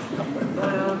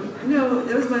 But no,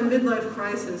 that was my midlife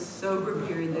crisis, sober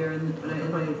period there, and when I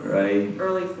in my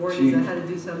early 40s, I had to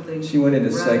do something. She went into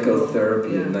radical.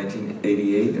 psychotherapy in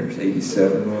 1988 or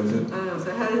 87, was it? I don't know.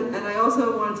 So I had, and I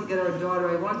also wanted to get our daughter.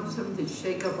 I wanted to do something to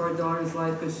shake up our daughter's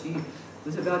life because she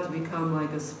was about to become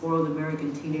like a spoiled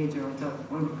American teenager. I thought,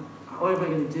 what am I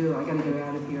going to do? I got to get her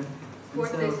out of here.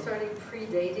 Weren't they starting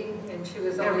pre-dating and she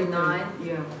was only 9?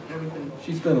 Yeah, everything.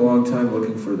 She spent a long time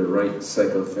looking for the right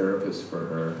psychotherapist for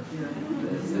her. Yeah.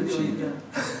 And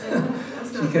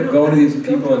she kept going to these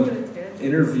people and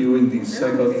interviewing these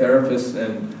psychotherapists,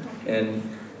 and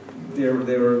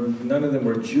they were none of them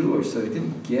were Jewish, so they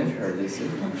didn't get her. They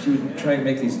said she would try and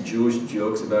make these Jewish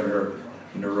jokes about her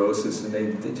neurosis, and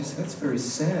they just, that's very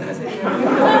sad.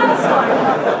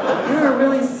 You're a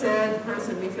really sad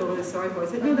person, we feel really sorry for. I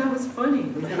said, no, that was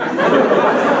funny.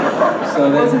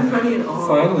 So it wasn't funny at all.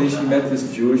 Finally, she met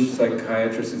this Jewish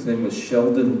psychiatrist. His name was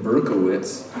Sheldon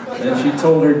Berkowitz, and she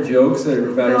told her jokes about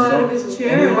herself. Fell out of his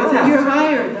chair. I said, you're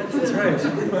hired. That's right.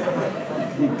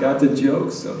 He got the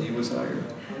jokes, so he was hired.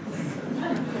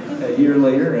 A year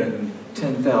later, and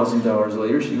 $10,000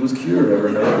 later, she was cured of her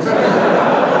neurosis.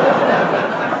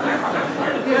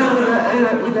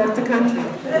 Yeah, we left the country.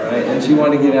 Right, and she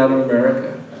wanted to get out of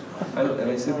America. And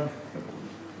I said,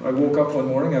 I woke up one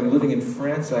morning, I'm living in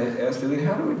France. I asked her,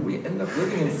 how did we end up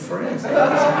living in France?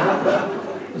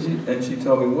 And she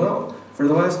told me, well, for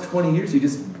the last 20 years, you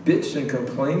just bitched and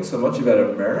complained so much about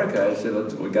America. I said,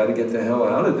 we got to get the hell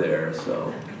out of there.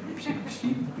 So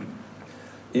she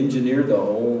engineered the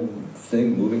whole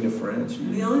thing, moving to France.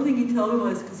 The only thing he told me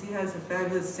was, because he has a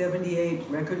fabulous 78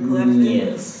 record collection,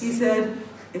 yes. He said,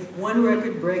 if one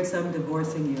record breaks, I'm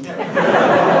divorcing you. And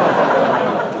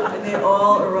they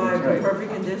all arrived in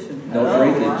perfect condition. No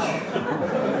breakage.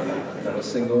 Not a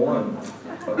single one.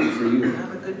 Lucky for you.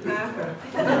 I'm a good packer.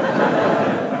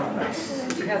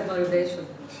 You have motivation.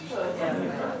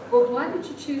 Well, why did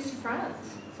you choose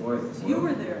France? You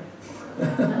were there.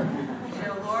 You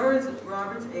know, Laura's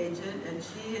Robert's agent, and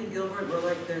she and Gilbert were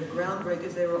like the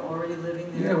groundbreakers. They were already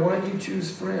living there. Yeah, why did you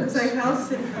choose France? Because I house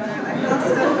sit for them. I house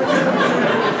sat for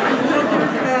them. I fed their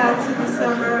cats in the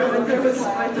summer. I went there with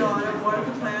my daughter, watered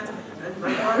the plants, and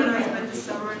my daughter and I spent the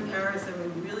summer in Paris, and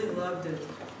we really loved it.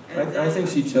 I think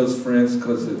she chose France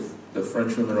because the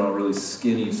French women are all really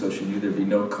skinny, so she knew there'd be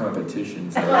no competition.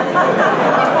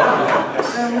 That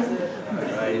was it.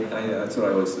 That's what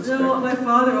I always suspected. No, my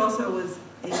father also was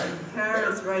in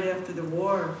Paris right after the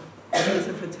war. He was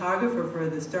a photographer for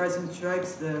the Stars and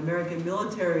Stripes, the American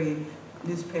military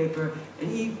newspaper,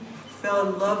 and he fell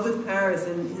in love with Paris,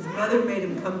 and his mother made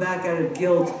him come back out of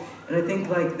guilt, and I think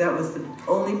like that was the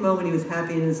only moment he was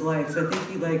happy in his life. So I think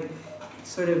he like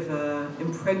sort of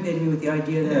impregnated me with the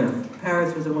idea that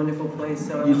Paris was a wonderful place.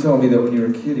 So you told me that when you were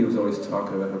a kid, he was always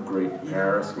talking about how great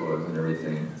Paris was and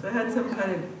everything. So I had some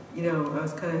kind of, you know, I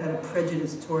was kind of had a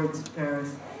prejudice towards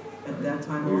Paris at that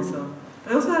time also.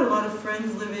 I also had a lot of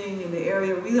friends living in the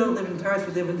area. We don't live in Paris,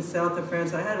 we live in the south of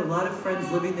France. I had a lot of friends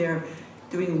living there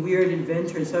doing weird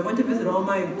adventures. So I went to visit all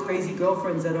my crazy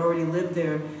girlfriends that already lived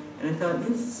there, and I thought,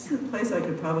 this is a place I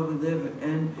could probably live.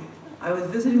 And I was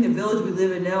visiting the village we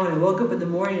live in now, and I woke up in the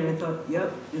morning and I thought,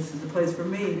 yep, this is the place for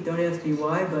me. Don't ask me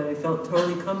why, but I felt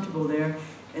totally comfortable there.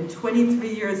 And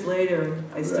 23 years later,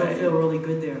 I still feel really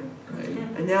good there. Right.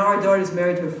 And now our daughter's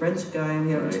married to a French guy, and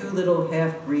we have two little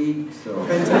half-breed So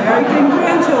French-American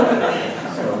grandchildren.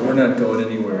 So we're not going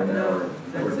anywhere now.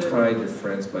 No, We're that's tied to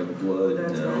France by blood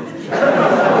That's now.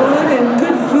 right. Good and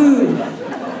good food.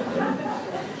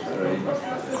 Right.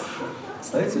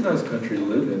 It's a nice country to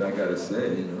live in, I gotta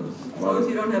say. You know, As long as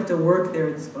you don't have to work there,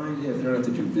 it's fine. yeah, if you don't have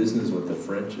to do business with the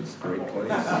French, it's a great place.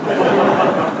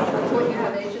 That's what you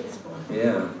have agents for.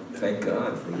 Yeah, thank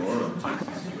God for Laura.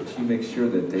 She makes sure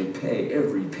that they pay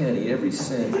every penny, every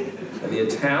cent. And the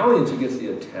Italians, she gets the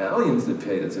Italians to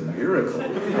pay. That's a miracle.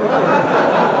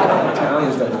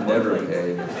 Italians don't never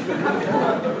pay.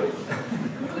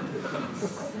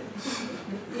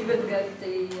 Even get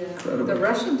the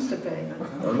Russians to pay.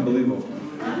 Unbelievable.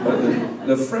 But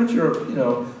the French are, you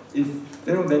know, if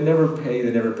they never pay,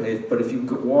 they never pay. But if you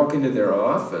could walk into their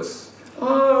office,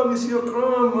 oh, Monsieur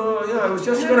Crumb, yeah, I was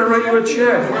just going to write you a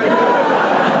check.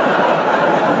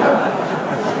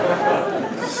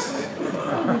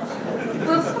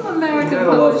 Well, some American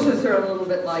publishers are a little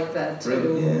bit like that too.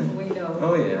 Really? Yeah. We know.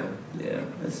 Oh yeah, yeah.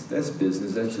 That's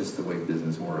business. That's just the way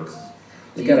business works.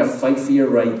 You gotta fight for your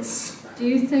rights. Do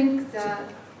you think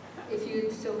that if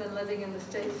you'd still been living in the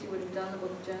States, you would have done the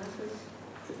book of Genesis?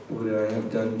 Would I have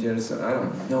done Genesis? I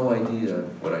have no idea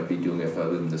what I'd be doing if I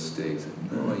lived in the States. I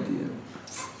have no idea.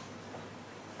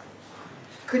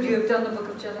 Could you have done the book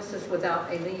of Genesis without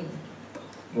Aline?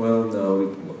 Well,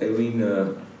 no. Aline,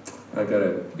 I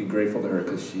gotta be grateful to her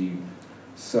because she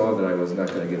saw that I was not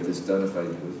going to get this done if I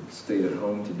stayed at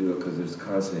home to do it because there's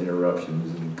constant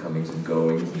interruptions and comings and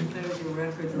goings. And,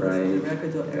 right. I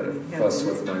got to fuss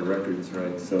with my records,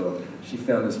 right? So she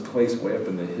found this place way up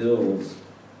in the hills,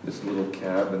 this little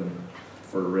cabin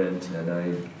for rent, and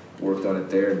I worked on it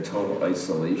there in total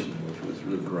isolation, which was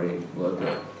really great. Loved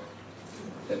it.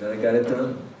 And then I got it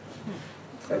done.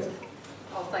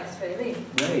 All thanks to Aline.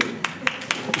 Right.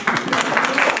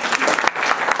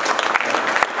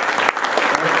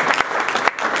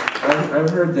 I've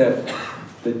heard that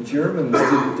the Germans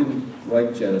didn't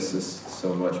like Genesis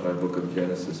so much, my book of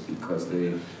Genesis, because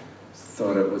they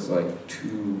thought it was like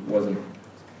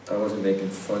I wasn't making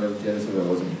fun of Genesis, I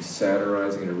wasn't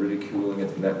satirizing it or ridiculing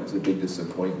it, and that was a big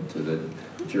disappointment to the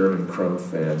German Crumb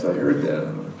fans. I heard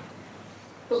that.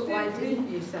 But why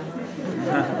didn't you satirize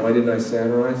it? Why didn't I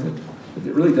satirize it?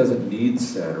 It really doesn't need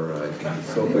satirizing.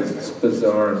 It's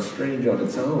bizarre and strange on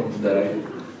its own that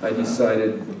I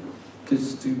decided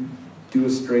just to do a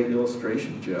straight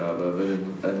illustration job of it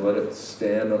and let it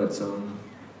stand on its own,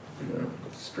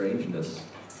 strangeness.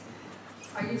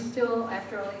 Are you still,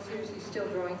 after all these years, are you still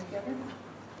drawing together?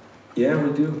 Yeah,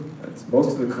 we do.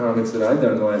 Most of the comics that I've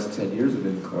done in the last 10 years have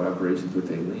been collaborations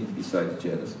with Aline, besides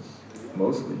Genesis,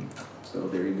 mostly. So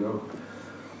there you go.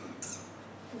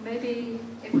 Maybe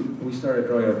if we started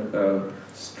drawing a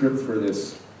strip for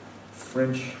this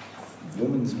French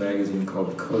woman's magazine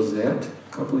called Cosette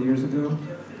a couple of years ago.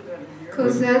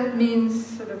 Cosette means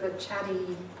sort of a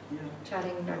chatting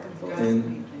back and forth.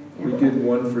 And We did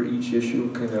one for each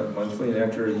issue, kind of monthly, and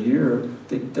after a year,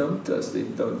 they dumped us. They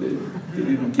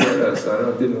didn't get us. I don't know,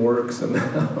 it didn't work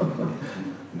somehow.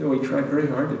 No, we tried very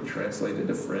hard to translate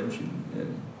into French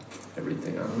and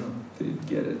everything. I don't know. They didn't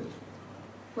get it.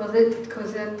 Well,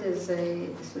 Cosette is a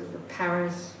sort of a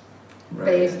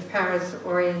Paris-based,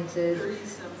 Paris-oriented,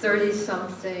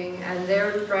 30-something, and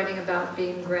they're writing about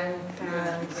being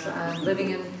grandparents and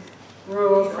living in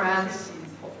rural France.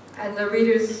 And the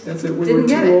readers That's it. We didn't were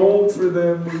get too it. old for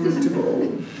them. We were too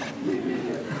old.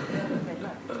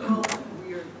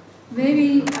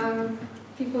 Maybe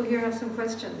people here have some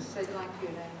questions they'd like you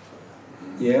to answer.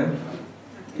 Yeah?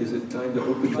 Is it time to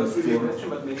open the floor?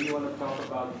 But maybe you want to talk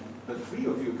about the three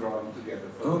of you drawing together.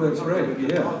 Oh, that's right. With your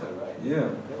Yeah. daughter, right? Yeah.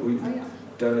 We've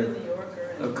done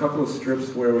a couple of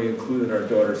strips where we included our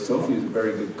daughter. Sophie is a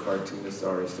very good cartoonist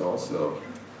artist also.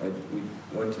 We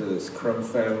went to this Crumb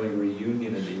family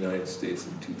reunion in the United States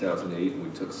in 2008, and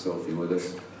we took Sophie with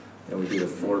us, and we did a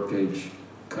 4-page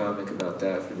comic about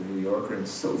that for the New Yorker, and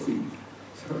Sophie,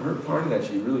 so her part of that,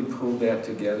 she really pulled that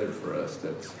together for us,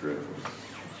 that strip.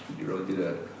 She really did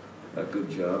a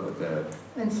good job with that.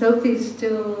 And Sophie's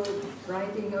still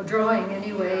writing, or drawing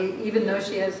anyway, even though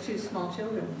she has 2 small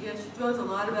children. Yeah, she draws a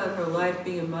lot about her life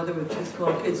being a mother with 2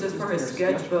 small kids, just for her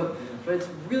sketchbook. But it's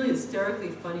really hysterically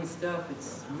funny stuff.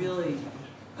 It's really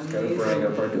amazing. Got to bring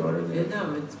up our daughter there. Yeah,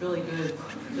 no, it's really good.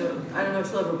 So, I don't know if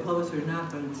she'll ever publish it or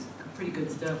not, but it's pretty good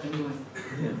stuff anyway.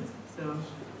 Yeah. So,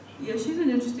 yeah, she's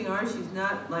an interesting artist. She's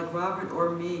not like Robert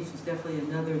or me. She's definitely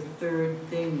another third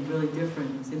thing, really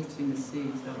different. It's interesting to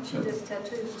see. So. She does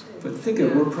tattoos too. But think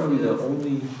of, we're probably the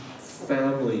only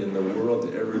family in the world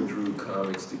that ever drew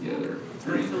comics together.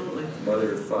 3, Absolutely.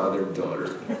 mother, father,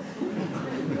 daughter.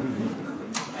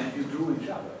 And you drew each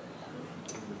other.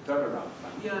 Turnaround.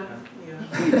 Yeah, yeah.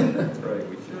 That's right.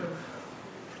 We Sure.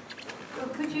 Well,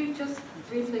 could you just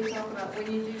briefly talk about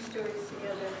when you do stories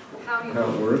together, how you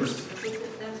How it works? That's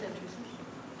interesting.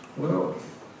 Well,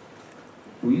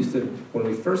 we used to, when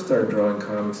we first started drawing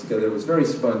comics together, it was very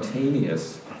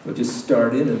spontaneous. We'd just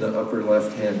start in the upper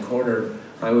left-hand corner.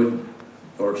 I would,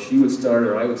 or she would start,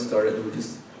 or I would start it, and we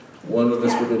just, one of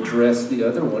us would address the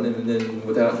other one, and then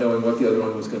without knowing what the other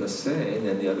one was going to say, and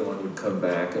then the other one would come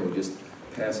back, and we just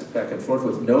pass it back and forth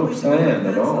with no plan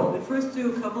at all. We'd first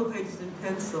do a couple of pages in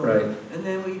pencil, Right. and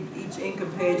then we each ink a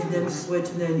page, and then switch,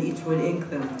 and then each would ink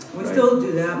them. We Right. still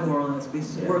do that more or less. We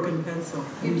Yeah. work in pencil.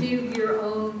 You do your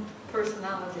own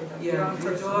personality, though. Your Yeah, own we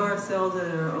draw personality. ourselves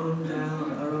in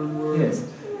our own words. Yes.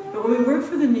 But when we worked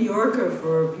for the New Yorker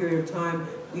for a period of time,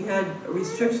 we had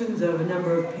restrictions of a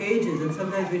number of pages, and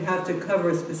sometimes we'd have to cover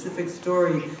a specific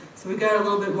story. So we got a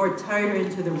little bit more tighter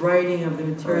into the writing of the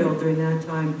material during that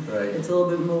time. Right. It's a little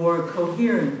bit more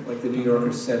coherent. Like the New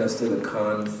Yorker sent us to the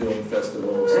Cannes Film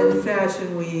Festival. So And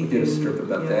Fashion Week. we did a strip and,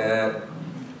 about yeah. that.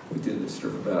 We did a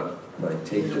strip about my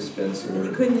tape dispenser.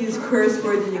 You couldn't use curse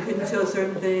words, and you couldn't show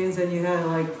certain things, and you had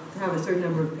like to have a certain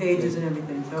number of pages and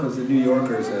everything. So. Because the New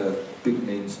Yorker is a big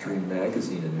mainstream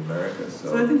magazine in America,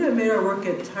 So I think that made our work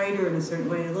get tighter in a certain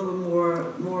way, a little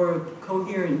more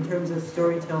coherent in terms of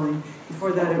storytelling.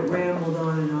 Before that, it rambled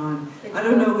on and on. I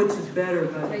don't know which is better,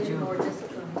 but Made you more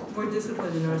disciplined. more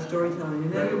disciplined in our storytelling.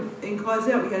 And then in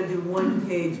Cosette, we had to do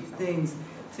one-page things.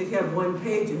 So if you have one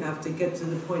page, you have to get to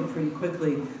the point pretty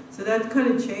quickly. So that kind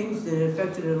of changed it,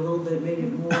 affected it a little bit, made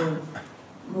it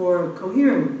more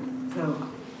coherent. So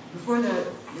before that,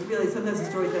 really sometimes the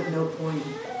stories have no point.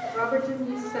 Robert, didn't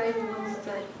you say once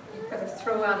that you kind of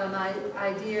throw out an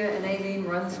idea and Aline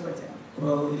runs with it?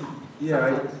 Well,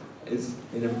 yeah, it's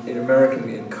in American,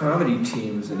 in comedy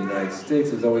teams in the United States,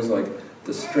 there's always like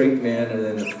the straight man and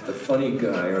then the funny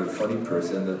guy or the funny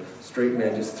person. The straight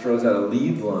man just throws out a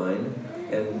lead line,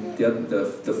 and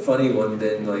the funny one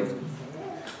then like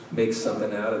makes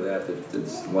something out of that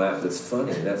that's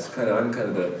funny. That's I'm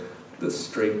kind of the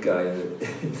straight guy in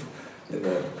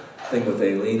the thing with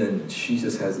Aline, and she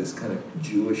just has this kind of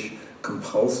Jewish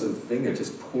compulsive thing that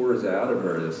just pours out of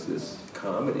her, this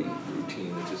comedy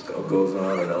routine that just goes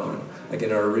on and on. Like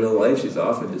in our real life, she's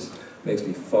often just makes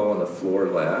me fall on the floor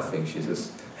laughing. She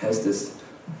just has this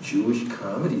Jewish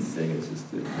comedy thing. It's just,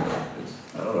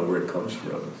 I don't know where it comes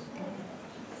from.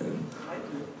 And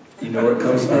you know where it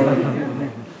comes from?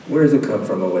 Where does it come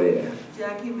from over there?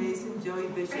 Jackie Mason, Joey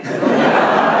Bishop,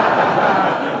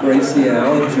 Gracie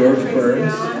Allen, George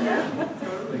Burns.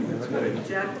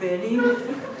 Jack Benny.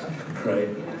 Right.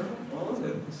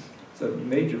 It's a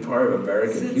major part of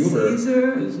American Sid humor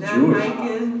Caesar, is Nat Jewish.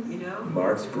 Hiken, you know.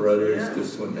 Marx Brothers, Yeah.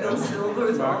 this one Phil now.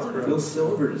 Silvers, all of them. Phil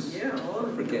Silvers. Yeah, all of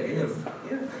them. Forget him.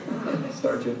 Yeah.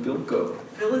 Sergeant Bilko.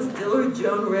 Phyllis Diller,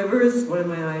 Joan Rivers, one of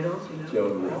my idols, you know.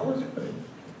 Joan All of Rivers. them. Right.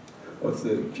 what's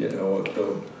the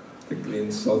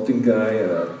insulting guy?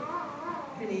 No,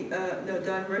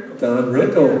 Don Rickles. Don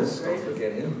Rickles. Yeah, Don't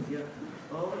forget him. Yeah.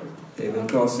 All of them. Even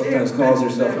sometimes calls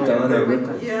herself Donna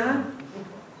Rickles. Yeah.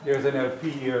 There's an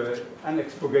LP,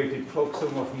 Unexpurgated Folk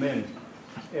Song of Men,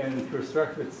 and Chris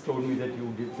Rackwitz told me that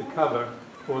you did the cover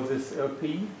for this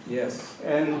LP. Yes.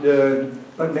 And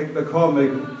but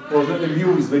McCormick was not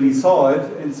amused when he saw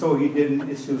it, and so he didn't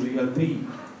issue the LP.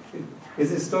 Is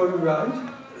this story right?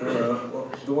 Well,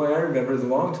 the way I remember it, a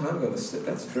long time ago,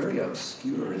 that's very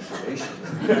obscure information.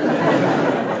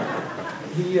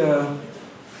 He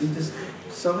just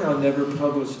somehow never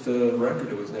published the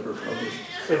record. It was never published.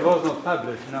 It was not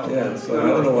published, no. Yeah, so I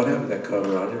don't know what happened to that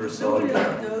cover. I never saw it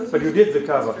again. But you did the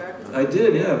cover. I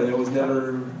did, yeah, but it was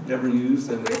never used.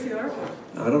 And Where's the artwork?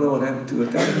 I don't know what happened to it.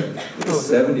 In the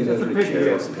 70s, I was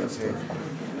careless about stuff.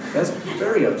 That's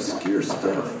very obscure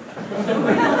stuff.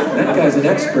 That guy's an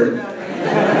expert.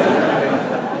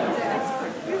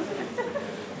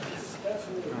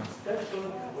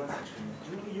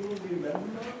 Do you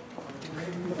remember?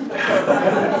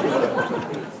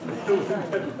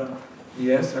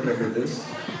 Yes, I remember this.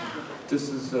 This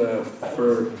is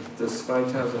for this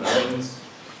 5001's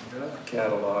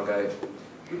catalog.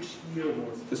 Which year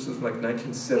was it? This was like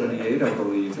 1978, I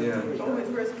believe, yeah. When we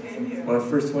first came here. When I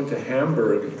first went to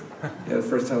Hamburg, yeah, the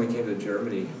first time we came to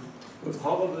Germany.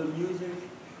 Follow the music.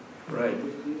 Right.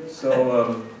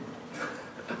 So,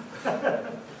 of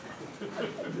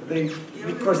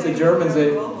course, the Germans,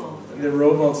 the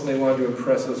Rohwalds, and they wanted to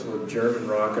impress us with German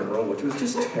rock and roll, which was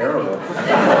just terrible.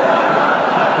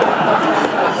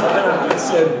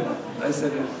 I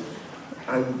said,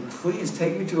 please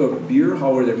take me to a beer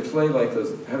hall where they play like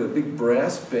those, have a big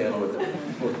brass band with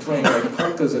playing like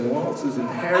polkas and waltzes. And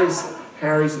Harry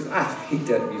says, I hate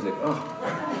that music.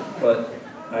 Oh. But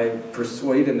I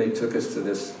persuaded them. They took us to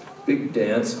this big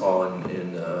dance hall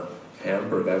in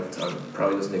Hamburg. That time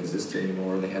probably doesn't exist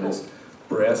anymore. They had this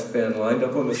brass band lined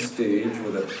up on the stage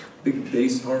with a big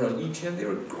bass horn on each end. They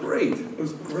were great. It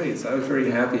was great. So I was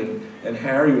very happy. And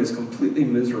Harry was completely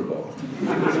miserable.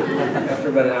 After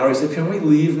about an hour, he said, "Can we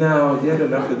leave now? You had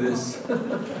enough of this." Yeah,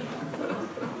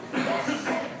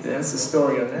 that's the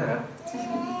story on that.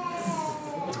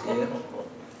 Yeah.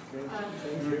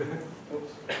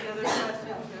 Another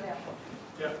question.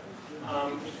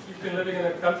 You've been living in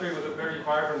a country with a very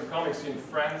vibrant comic scene,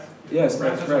 France. Yes,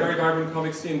 France that's has right. a very vibrant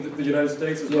comic scene, the United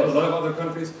States as well, a lot of other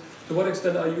countries. To what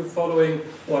extent are you following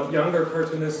what younger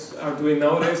cartoonists are doing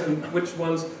nowadays, and which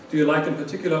ones do you like in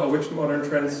particular, or which modern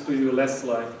trends do you less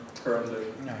like currently?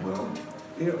 Well,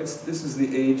 this is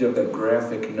the age of the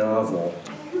graphic novel.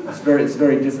 It's very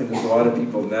different because a lot of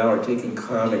people now are taking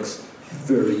comics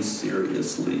very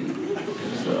seriously.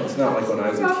 So it's not like when I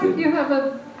was a kid. You have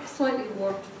a slightly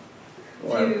warped view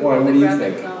Why? of What the do you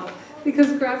graphic think? novel.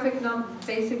 Because graphic novel,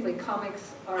 basically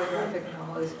comics are a graphic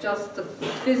novel. It's just the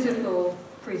physical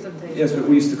presentation. Yes, but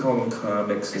we used to call them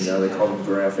comics, and now they call them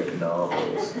graphic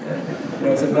novels. And,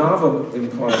 it's a novel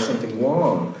implies something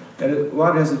long, and a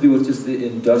lot has to do with just the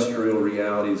industrial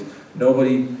realities.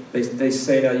 They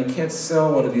say now, you can't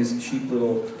sell one of these cheap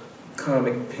little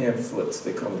comic pamphlets.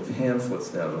 They call them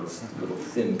pamphlets now, those little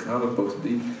thin comic books.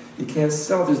 You can't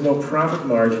sell, there's no profit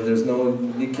margin,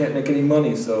 you can't make any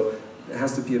money, so it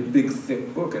has to be a big,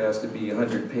 thick book. It has to be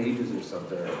 100 pages or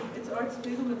something. It's Art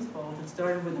Spiegelman's fault. It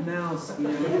started with Mouse, and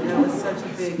that was such a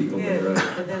big hit.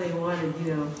 Right. But then they wanted,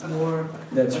 more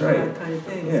That's of right. that kind of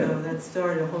thing. Yeah. So that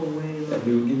started a whole wave A of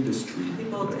new industry.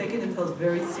 people taking themselves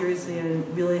very seriously and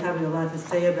really having a lot to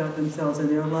say about themselves and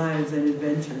their lives and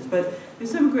adventures. But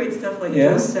there's some great stuff like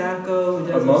Joe Sacco, who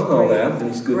does Among this all great, that,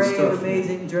 there's good great, stuff.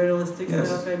 amazing journalistic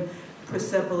stuff, and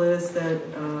Persepolis, that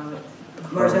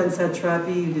Marjan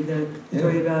Satrapi, who did that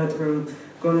story about her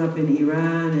growing up in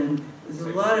Iran, and there's a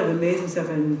lot of amazing stuff,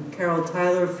 and Carol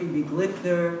Tyler, Phoebe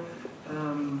Glickner,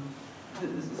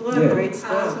 there's a lot of great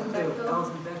stuff. Alison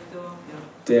Bechdel,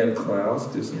 Dan Klaus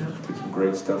did some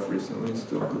great stuff recently,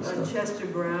 still good stuff. Chester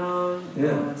Brown,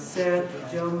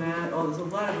 Seth, Joe Matt, there's a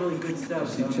lot of really good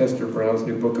stuff. You see Chester Brown's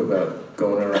new book about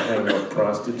going around hanging out with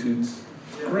prostitutes?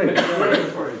 It's great.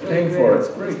 Paying for it. It's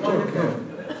a great book,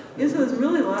 Yeah, so there's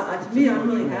really a lot, to me, I'm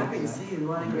really happy to see a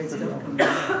lot of great stuff coming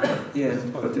out. Yeah,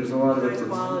 but there's a lot of it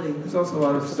quality. there's also a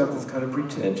lot of stuff that's kind of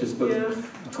pretentious, but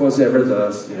it was ever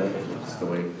thus, it's the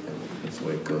way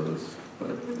it goes.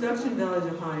 But Production values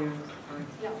are higher.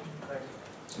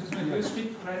 Excuse me, do you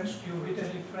speak French? Do you read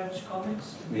any French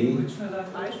comics? Me?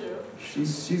 I do.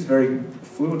 She's very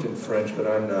fluent in French, but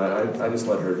I'm not. I just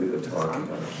let her do the talking.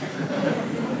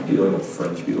 I'm dealing with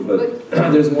French people. But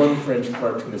there's one French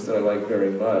cartoonist that I like very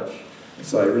much,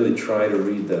 so I really try to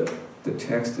read the the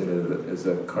text in it is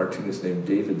a cartoonist named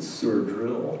David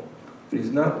Surdrill. But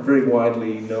he's not very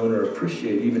widely known or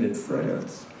appreciated even in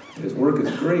France. His work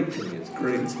is great to me. It's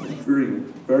great. It's very,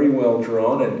 very well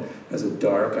drawn and has a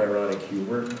dark, ironic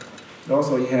humor. And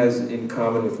also he has in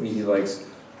common with me, he likes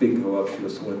big,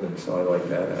 voluptuous women, so I like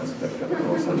that aspect of it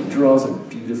also. He draws them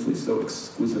beautifully, so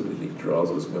exquisitely. He draws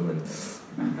those women.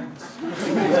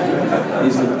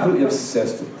 He's completely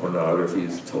obsessed with pornography.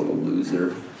 He's a total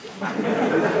loser.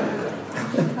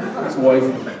 His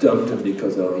wife dumped him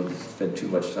because he spent too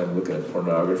much time looking at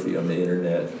pornography on the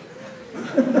internet.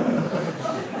 No,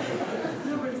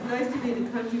 but it's nice to be in a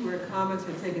country where comics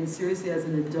are taken seriously as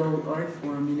an adult art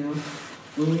form, you know.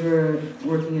 When we were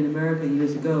working in America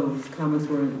years ago, comics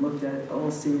weren't looked at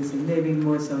all seriously, maybe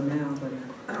more so now, but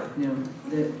you know,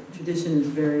 the tradition is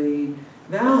very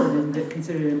valid and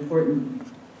considered an important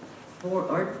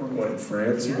art form. What, in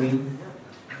France, you mean?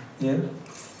 Yeah?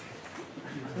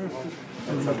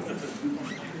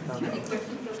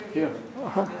 Here.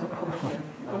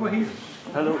 Over here.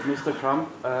 Hello, Mr. Crumb.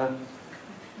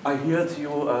 I heard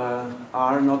you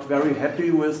are not very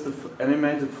happy with the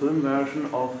animated film version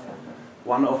of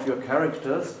one of your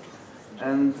characters,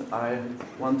 and I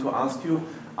want to ask you,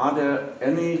 are there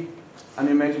any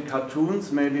animated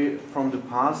cartoons, maybe from the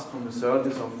past, from the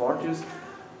 30s or 40s,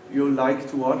 you like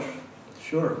to watch?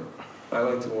 Sure. I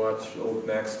like to watch old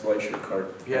Max Fleischer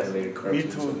animated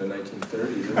cartoons from the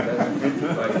 1930s. That's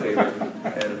my favorite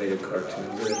animated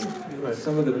cartoons. And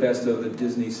some of the best of the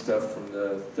Disney stuff from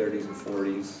the 30s and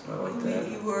 40s. I like that.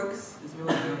 He works is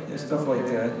really great. Yeah, stuff like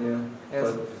that, yeah.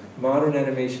 Yes. But modern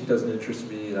animation doesn't interest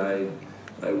me, and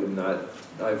I would not.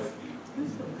 I've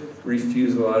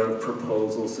refused a lot of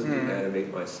proposals to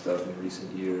animate my stuff in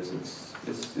recent years. It's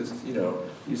just, you know,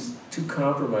 it's too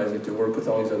compromising to work with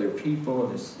all these other people,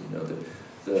 and it's, you know,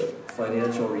 the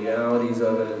financial realities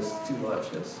of it is too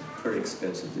much. It's very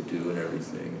expensive to do and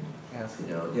everything. Yes. You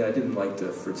know, yeah, I didn't like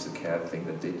the Fritz the Cat thing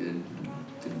that they did.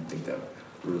 Didn't think that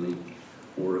really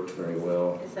worked very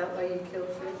well. Is that why you killed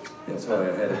Fritz? That's why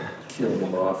I had to kill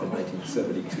him off in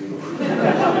 1972.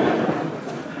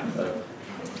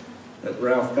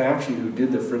 Ralph Bakshi, who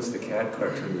did the Fritz the Cat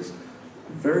cartoon, is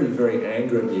very, very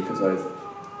angry at me because I've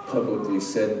publicly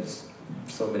said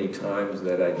so many times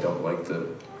that I don't like the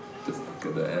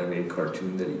animated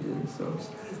cartoon that he did. So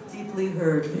he's deeply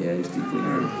hurt. Yeah, he's deeply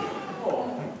hurt.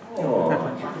 Oh,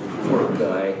 poor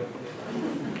guy.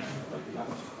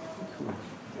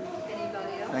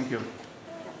 Anybody else? Thank you.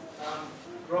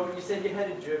 Robert, you said you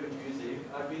hated German music.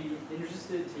 I'd be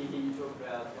interested to hear you talk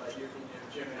about your opinion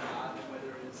of German art and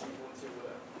whether it's influenced your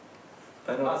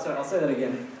work. Sorry, I'll say that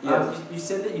again. Yes. You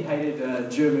said that you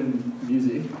hated German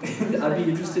music. I'd be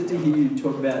interested to hear you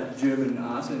talk about German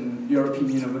art and your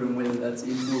opinion of it and whether that's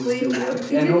influenced your work.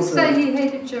 He didn't say he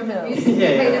hated German music. He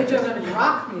hated German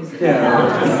rock music.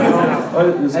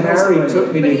 Yeah. Harry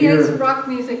took me to hear. But he hates rock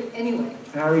music anyway.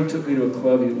 Harry took me to a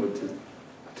club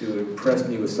to impress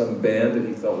me with some band that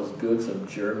he thought was good, some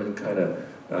German kind of,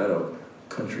 I don't know,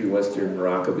 country western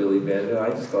rockabilly band. And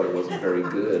I just thought it wasn't very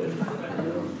good.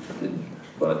 And,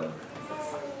 but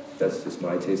that's just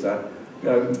my taste.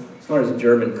 As far as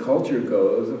German culture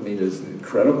goes, I mean, there's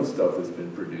incredible stuff that's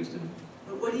been produced.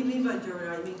 But what do you mean by German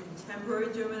art? You mean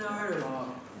contemporary German art,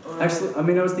 or actually, I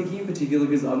mean, I was thinking in particular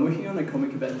because I'm working on a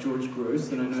comic about George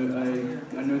Gross, and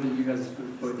I know that you guys are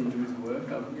both into his work.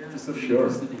 I'm just sort of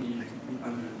interested to hear. I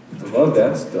love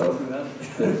that stuff.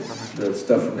 The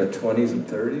stuff from the 20s and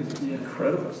 30s. It's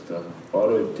incredible stuff.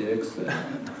 Otto Dix and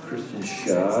Christian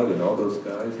Schad and all those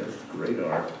guys. That's great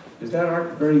art. Is that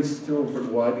art still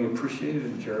widely appreciated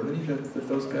in Germany that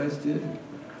those guys did?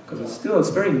 Because it's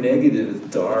very negative.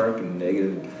 It's dark and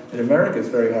negative. In America, it's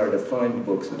very hard to find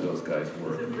books of those guys'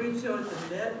 work. There's a free show at the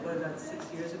Met, about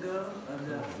 6 years ago,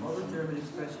 of all the German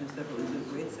expressionists. That was a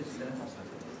great success.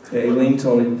 Aline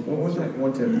told me,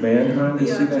 went to Mannheim to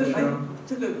see that show? I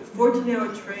took a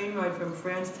 14-hour train ride from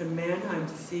France to Mannheim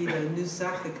to see the new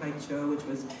Sachlichkeit show, which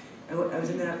was, I was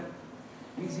in that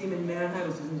museum in Mannheim. It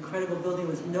was an incredible building.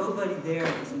 There was nobody there.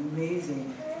 It was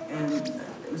amazing. And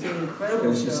it was an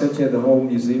incredible show. She said she had the whole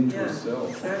museum to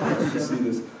herself. To see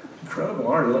this incredible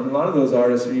art. A lot of those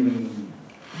artists are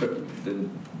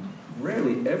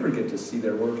rarely ever get to see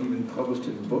their work even published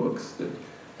in books.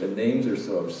 The names are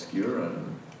so obscure on them.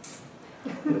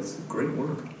 It's great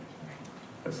work.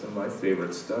 That's some of my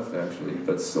favorite stuff, actually,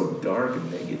 but it's so dark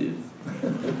and negative.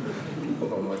 People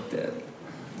don't like that.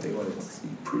 They want to see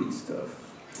pretty stuff.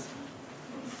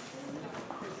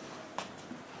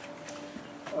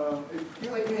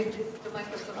 Wait, the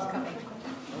microphone's coming.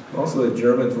 Also, the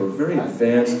Germans were very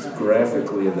advanced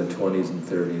graphically in the 20s and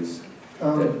 30s.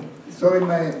 Sorry,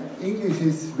 my English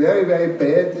is very, very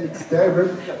bad, it's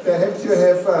terrible. Perhaps you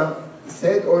have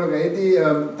said already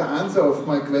the answer of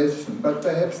my question, but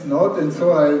perhaps not, and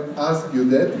so I ask you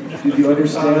that. Did you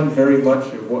understand very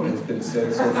much of what has been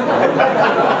said so far?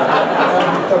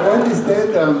 The point is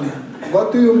that,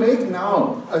 what do you make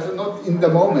now? Also not in the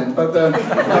moment, but I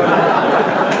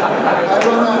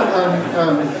wanna,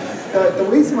 the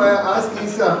reason why I ask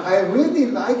is I really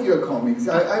like your comics.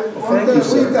 I want to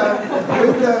read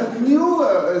the new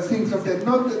things of that,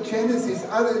 not the Genesis.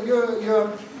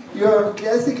 Your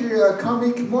classical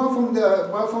comic more from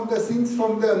the things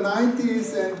from the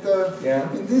 90s, and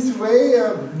in this way,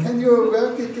 can you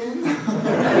work again?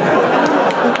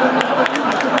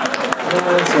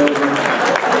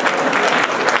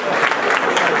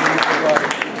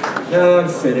 No, I'm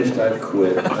finished. I've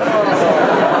quit.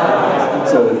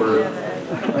 It's over.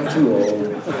 I'm too old.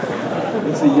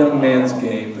 It's a young man's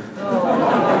game.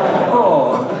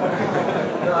 Oh.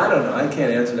 No, I don't know. I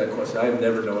can't answer that question. I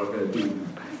never know what I'm going to do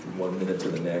from 1 minute to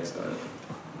the next.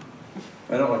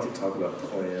 I don't like to talk about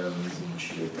plans and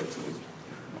shit. That's always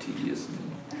tedious.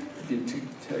 If you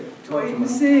talk too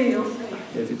much,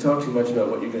 if you talk too much about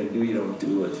what you're going to do, you don't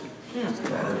do it. It's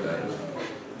kind of nice.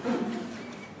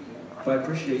 But I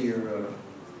appreciate your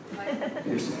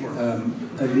support.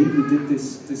 Aline, you did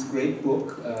this great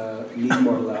book, Need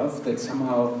More Love, that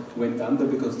somehow went under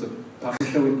because the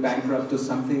publisher went bankrupt or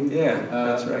something. Yeah,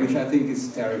 that's right. Which I think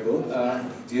is terrible.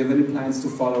 Do you have any plans to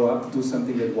follow up, do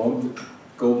something that won't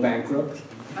go bankrupt?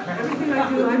 Everything I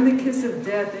do, I'm the kiss of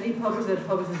death. Any publisher that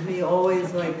publishes me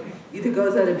always either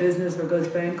goes out of business or goes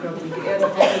bankrupt. You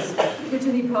asked Dennis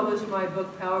Kitchen, he published my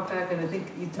book Power Pack, and I think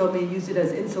you told me you used it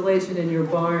as insulation in your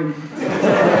barn. It's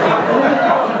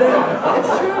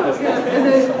true.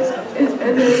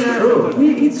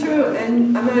 It's true,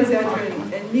 and I'm not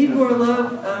exaggerating. And Need More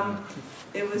Love.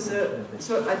 It was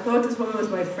so I thought this woman was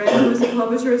my friend who was a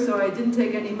publisher, so I didn't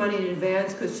take any money in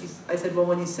advance because I said, well,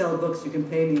 when you sell books, you can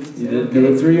pay me. You didn't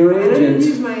do it through your agent. I didn't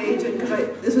use my agent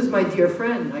because this was my dear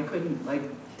friend. I couldn't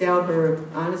doubt her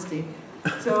honesty.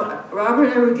 So Robert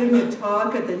and I were giving a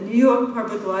talk at the New York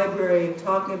Public Library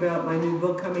talking about my new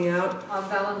book coming out on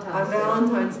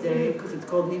Valentine's Day, because it's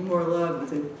called Need More Love. It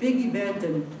was a big event,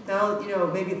 and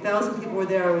maybe 1,000 people were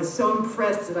there. I was so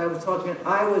impressed that I was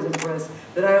impressed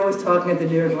that I was talking at the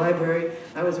New York Library.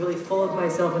 I was really full of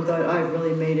myself and thought, I've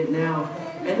really made it now.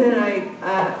 And then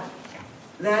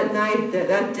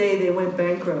that day they went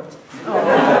bankrupt.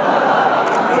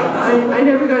 I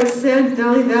never got a cent,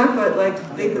 not only that, but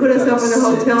they put us up in a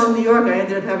hotel in New York. I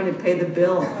ended up having to pay the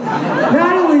bill.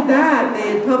 Not only that,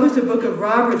 they had published a book of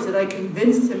Robert's that I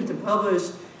convinced him to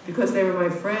publish because they were my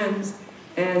friends.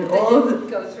 And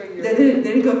they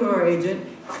didn't go through our agent,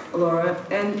 Laura,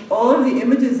 and all of the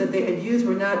images that they had used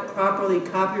were not properly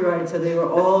copyrighted, so they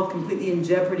were all completely in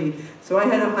jeopardy. So I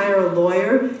had to hire a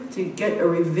lawyer to get a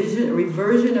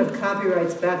reversion of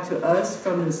copyrights back to us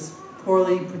from this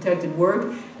poorly protected work,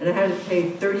 and I had to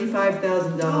pay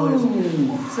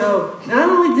 $35,000. So not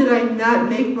only did I not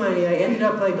make money, I ended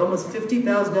up almost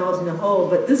 $50,000 in the hole.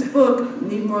 But this book,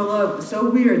 Need More Love, was so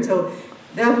weird. So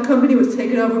that company was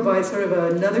taken over by sort of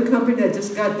another company that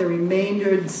just got the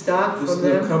remaindered stock from them.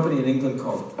 There's a company in England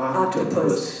called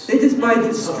Octopus. They just buy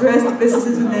distressed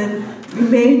businesses and then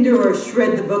remainder or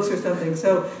shred the books or something.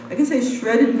 So I guess I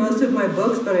shredded most of my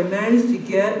books, but I managed to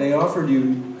get... They offered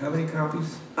you how many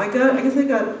copies? I guess I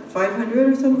got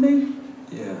 500 or something.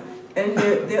 Yeah. And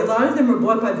a lot of them were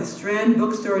bought by the Strand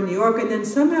bookstore in New York, and then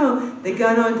somehow they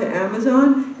got onto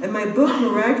Amazon, and my book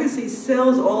miraculously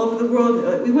sells all over the world.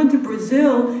 We went to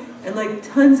Brazil, and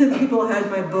tons of people had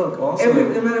my book. Also,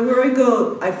 no matter where I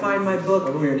go, I find my book.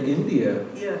 When we were in India,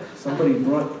 yeah, somebody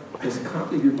brought this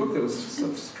copy of your book that was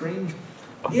some strange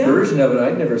version of it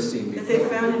I'd never seen before. That they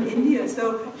found in India.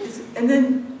 And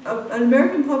then an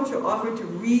American publisher offered to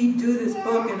redo this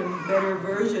book in a better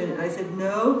version. And I said,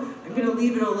 no, I'm going to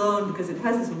leave it alone because it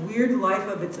has this weird life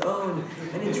of its own.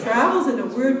 And it travels in a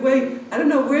weird way. I don't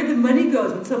know where the money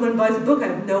goes when someone buys a book. I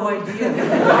have no idea.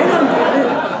 I don't get it.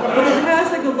 But it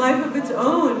has a life of its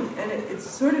own. And it's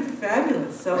sort of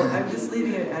fabulous. So I'm just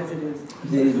leaving it as it is.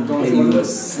 Don't you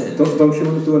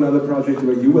want to do another project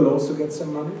where you will also get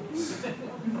some money?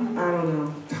 I don't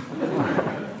know.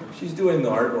 She's doing the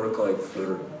artwork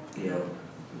for,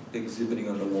 exhibiting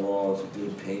on the walls,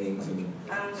 doing paintings and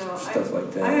stuff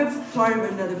like that. I have part of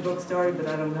another book started, but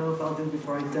I don't know if I'll do it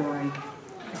before I die.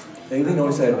 Aileen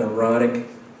always had an erotic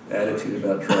attitude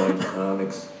about drawing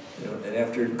comics. You know, and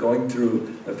after going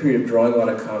through a period of drawing a lot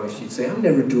of comics, she'd say, "I'm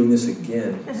never doing this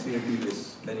again." I've seen her do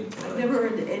this many times. I never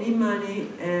earned any money,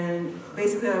 and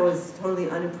basically I was totally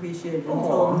unappreciated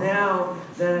until now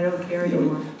that I don't care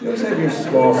anymore. You always have your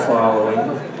small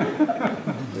following.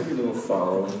 Maybe a little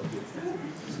following.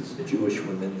 This is Jewish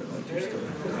women that like your stuff.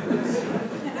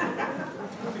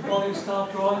 Before you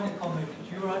start drawing a comic,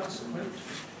 did you write a script?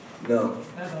 No.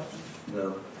 Never.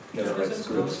 No. Never write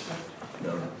scripts.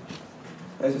 No.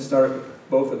 I just start,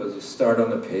 both of us just start on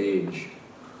the page,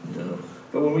 you know.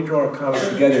 But when we draw a comic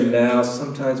together now,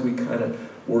 sometimes we kind of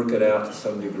work it out to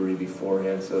some degree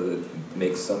beforehand so that it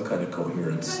makes some kind of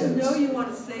coherent sense. You know you want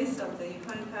to say something, you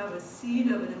kind of have a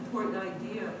seed of an important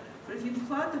idea, but if you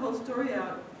plot the whole story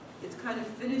out, it's kind of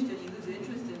finished and you lose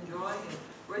interest in drawing it.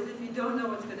 Whereas if you don't know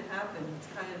what's going to happen, it's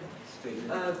kind of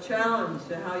a challenge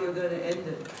to how you're going to end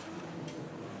it.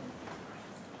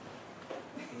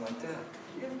 Like that.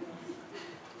 Yeah.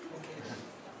 Okay.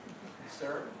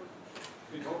 Sir?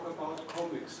 We talk about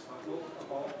comics, but not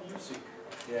about music.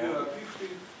 Yeah. You are a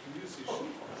gifted musician.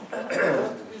 What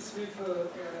is with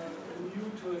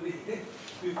Newton,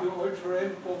 with your old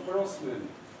friend Bob Grossman?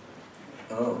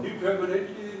 Oh. He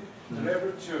permanently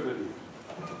traveled Germany.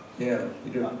 Yeah.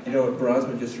 You know,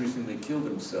 Brosman just recently killed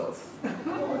himself.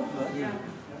 Yeah.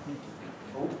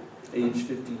 Age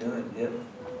 59, yeah.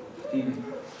 He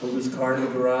pulled his car to the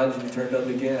garage and turned on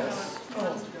the gas.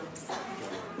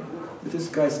 But this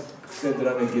guy said that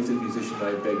I'm a gifted musician, and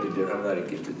I beg to differ. I'm not a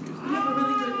gifted musician. You have a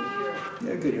really good ear.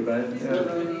 Yeah, good ear, but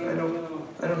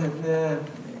I don't have,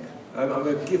 I'm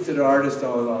a gifted artist,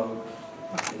 I'll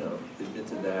you know, admit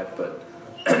to that, but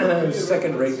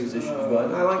second-rate musician,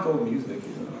 but I like old music,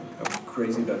 you know. I'm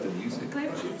crazy about the music.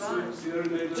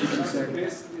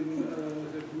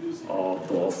 Oh,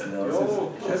 both, no.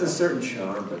 It has a certain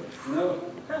charm, but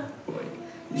boy,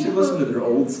 you should listen to their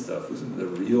old stuff. Listen to the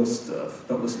real stuff.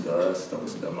 Don't listen to us. Don't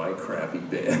listen to my crappy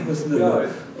band. Listen to the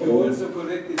you old. also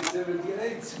collected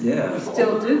 78. Yeah. We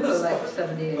still do collect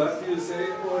 78. But you say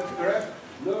old crap?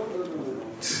 No.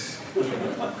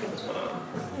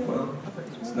 Well,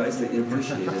 it's nice that you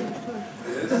appreciate it.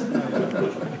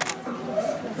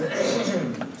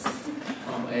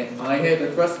 I had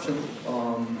a question.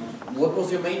 What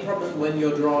was your main problem when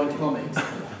you're drawing comics?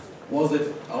 Was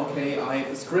it, okay, I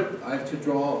have a script, I have to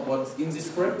draw what's in the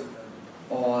script?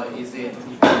 Or is it...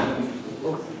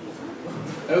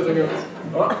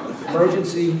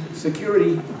 Emergency,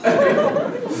 security.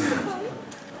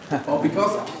 Or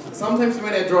because sometimes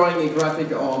when I'm drawing a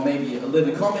graphic or maybe a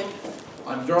little comic,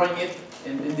 I'm drawing it,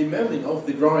 and in the moment of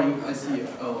the drawing I see,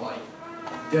 oh, I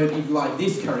don't even like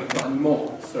this character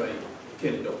anymore, so I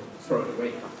kill it or throw it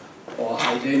away. Or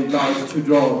I don't like to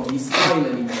draw this style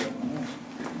anymore.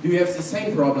 Do you have the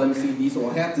same problems in these,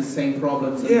 or had the same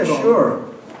problems? Yeah, sure.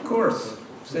 Of course.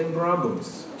 Same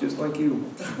problems. Just like you.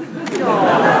 They're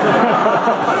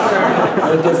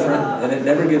different, and it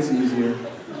never gets easier.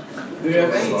 Do you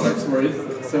have any tips for it?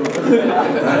 So I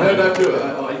don't have to,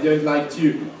 I don't like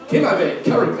to kill a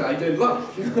character I don't like.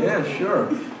 Yeah, sure.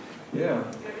 Yeah.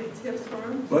 Any tips for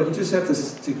him? Well, you just have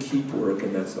to keep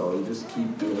working, that's all. You just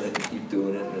keep doing it,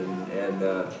 and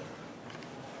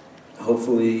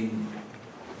hopefully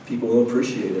people will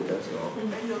appreciate it, that's all.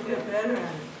 And you'll get better at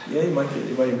it. Yeah, you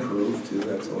might improve too,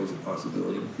 that's always a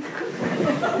possibility.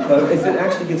 But if it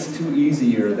actually gets too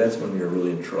easier, that's when you're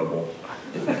really in trouble.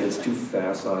 If it gets too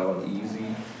facile and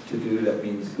easy to do, that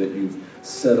means that you've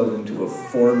settled into a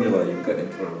formula, you've got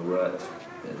into a rut,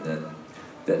 and then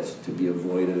that's to be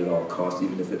avoided at all costs,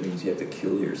 even if it means you have to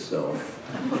kill yourself.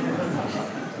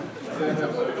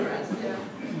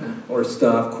 Or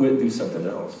stop, quit, do something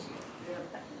else.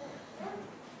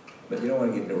 But you don't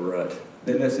want to get in a rut.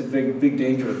 Then that's a big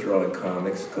danger of drawing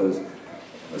comics, because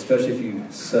especially if you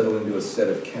settle into a set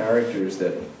of characters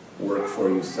that work for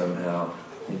you somehow.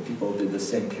 I mean, people did the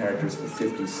same characters for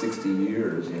 50, 60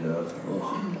 years, you know.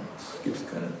 It gets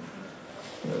kind of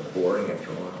boring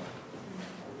after a while.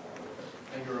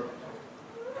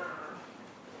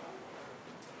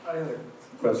 I have a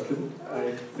question.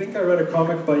 I think I read a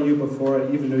comic by you before I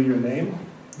even knew your name,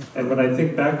 and when I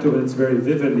think back to it, it's very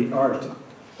vivid, the art.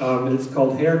 It's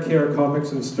called Hair Care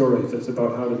Comics and Stories. It's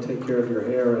about how to take care of your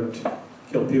hair and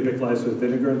kill pubic lice with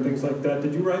vinegar and things like that.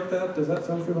 Did you write that? Does that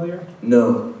sound familiar?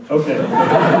 No. Okay. Thank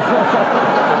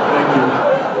you.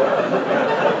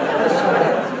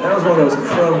 That was one of those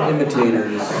Crumb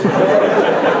imitators.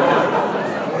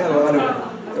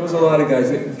 There was a lot of guys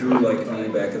that drew like me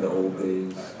back in the old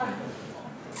days.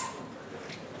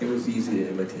 It was easy to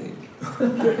imitate.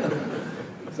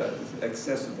 It's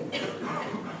accessible.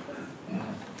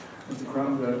 Mr.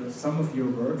 Crumb, some of your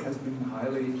work has been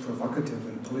highly provocative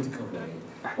in a political way.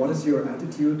 What is your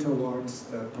attitude towards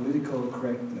political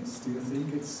correctness? Do you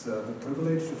think it's the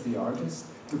privilege of the artist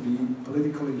to be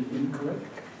politically incorrect?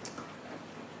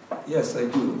 Yes, I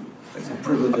do. It's a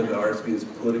privilege of the artist to be as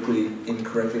politically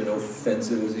incorrect and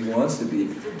offensive as he wants to be.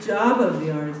 It's the job of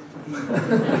the artist to be.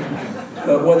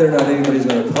 But whether or not anybody's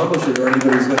going to publish it or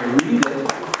anybody's going to read it,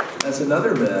 that's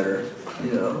another matter.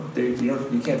 You know,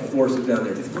 you can't force it down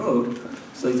their throat.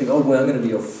 So you think, oh, well, I'm going to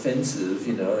be offensive,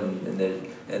 you know,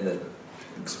 and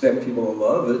expect people to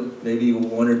love it. Maybe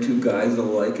one or two guys will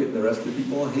like it, and the rest of the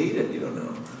people will hate it. You don't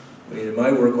know. I mean, in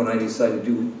my work, when I decided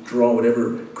to draw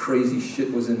whatever crazy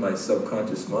shit was in my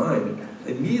subconscious mind,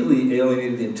 immediately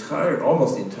alienated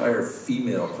almost the entire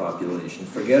female population.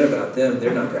 Forget about them;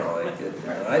 they're not going to like it. You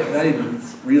know? I didn't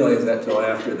realize that till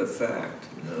after the fact.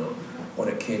 You know, when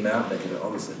it came out, and I could all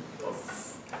of a sudden,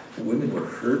 women were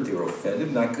hurt, they were offended,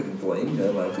 and I couldn't blame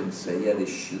them. I couldn't say, yeah, they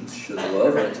should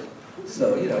love it.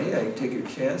 So you know, yeah, you take your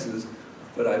chances.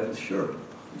 But I was sure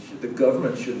the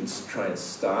government shouldn't try and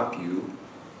stop you.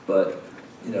 But,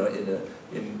 you know,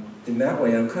 in that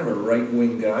way, I'm kind of a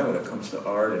right-wing guy when it comes to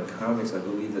art and comics. I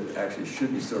believe that actually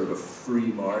should be sort of a free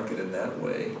market in that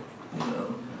way. You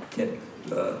know, you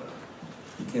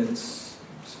can't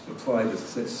apply the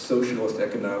socialist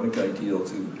economic ideal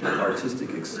to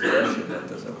artistic expression. That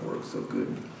doesn't work so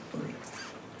good.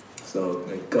 So,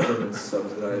 like, government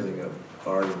subsidizing of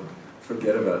art, and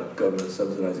forget about government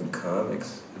subsidizing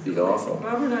comics. It'd be awful.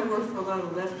 Robert and I worked for a lot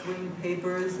of left-wing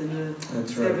papers in the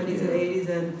 70s and 80s,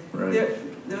 and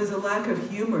there was a lack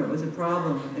of humor. It was a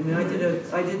problem. I mean, I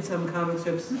did some comic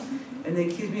strips, and they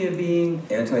accused me of being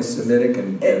anti-Semitic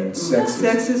and sexist.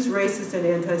 Sexist, racist, and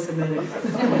anti-Semitic.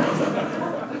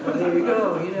 There you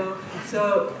go, you know.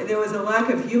 So there was a lack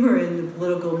of humor in the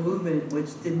political movement,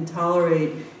 which didn't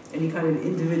tolerate any kind of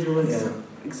individualist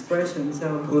expression.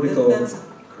 So political that's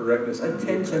correctness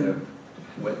attention. Kind of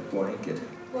wet blanket.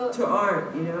 Well, to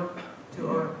art, you know, to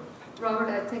art. Robert,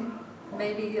 I think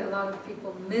maybe a lot of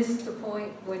people miss the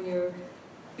point when you're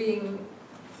being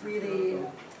really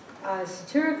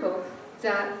satirical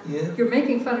that you're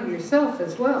making fun of yourself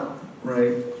as well.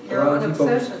 Right. Your own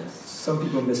obsessions. Some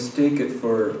people mistake it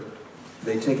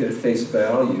they take it at face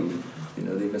value. You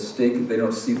know, they mistake it, they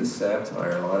don't see the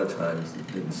satire a lot of times,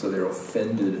 and so they're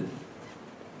offended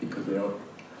because they don't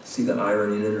see the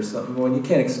irony in it or something. Well, you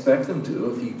can't expect them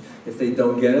to. If they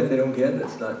don't get it, they don't get it.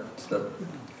 It's not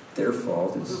their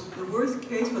fault. It's the worst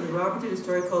case was Robert did a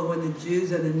story called "When the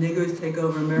Jews and the Niggers Take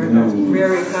Over America." It's a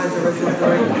very controversial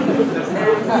story,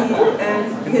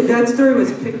 and that story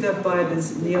was picked up by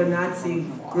this neo-Nazi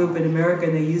group in America,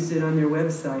 and they used it on their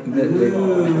website. They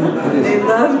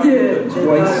loved it. They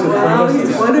thought, wow,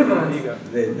 he's one of us.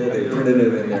 They printed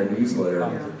it in their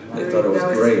newsletter. They thought it was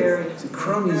great. So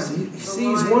Crumb,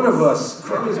 he's one of us.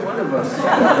 Crumb is one of us.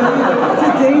 It's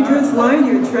a dangerous line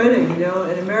you're treading, you know,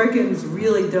 and Americans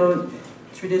really don't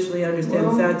traditionally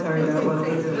understand satire that well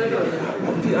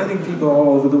either. I think people all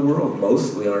over the world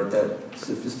mostly aren't that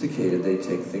sophisticated. They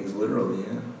take things literally,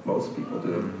 yeah. Most people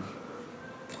do.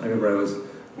 I remember I was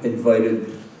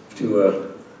invited to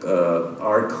a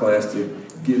art class to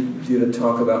give a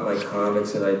talk about my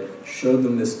comics, and I showed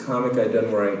them this comic I'd done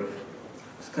where I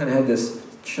kind of had this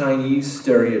Chinese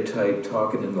stereotype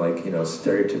talking in, like, you know,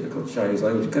 stereotypical Chinese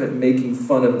language, kind of making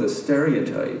fun of the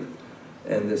stereotype.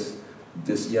 And this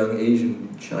young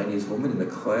Asian Chinese woman in the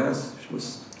class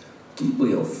was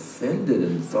deeply offended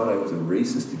and thought I was a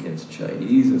racist against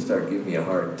Chinese and started giving me a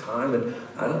hard time. And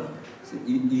I don't,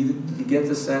 either you get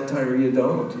the satire or you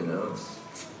don't, you know.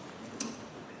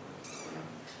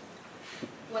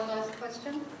 One last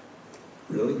question.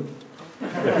 Really?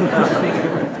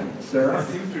 Sarah? I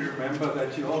seem to remember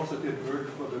that you also did work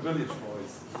for the Village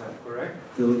Voice. Is that correct?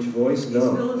 Village Voice? No.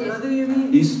 East Village Other, you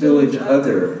mean? East Village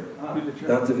Other.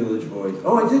 Not the Village Voice.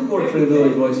 Oh, I did work for the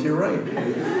Village Voice, you're right.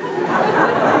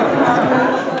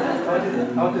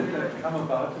 How did that come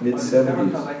about?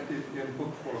 Mid-70s.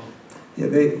 Yeah,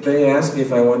 they asked me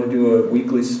if I wanted to do a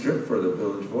weekly strip for the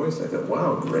Village Voice. I thought,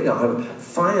 wow, great, I'll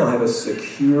have a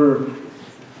secure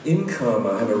income,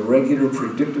 I'll have a regular,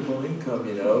 predictable income,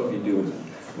 you know, if you do.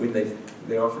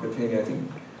 They offered to pay me, I think,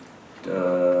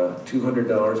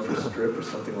 $200 per strip or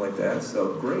something like that.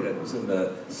 So great. It was in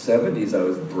the 70s. I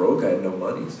was broke. I had no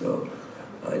money, so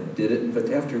I did it.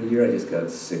 But after a year, I just got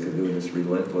sick of doing this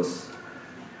relentless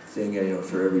thing, you know,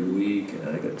 for every week, and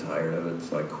I got tired of it,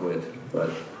 so I quit. But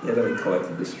yeah, then we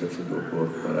collected the strips into a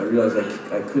book. But I realized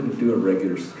I couldn't do a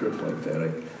regular strip like that.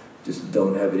 I just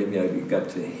don't have it in me. I got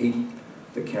to hate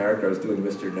the character. I was doing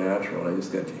Mr. Natural, and I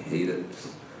just got to hate it.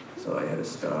 So I had to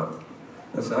stop.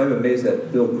 I'm amazed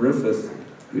at Bill Griffith,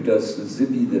 who does the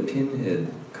Zippy the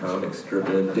Pinhead comic strip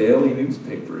in daily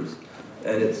newspapers.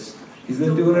 And he's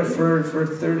been doing it for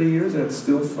 30 years and it's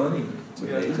still funny. It's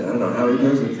amazing. I don't know how he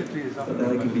does it. I don't know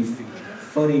how he can be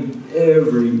funny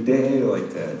every day like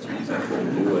that. Jeez, I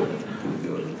couldn't do it.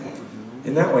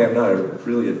 In that way, I'm not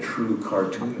really a true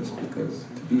cartoonist, because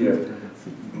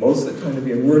most of the time to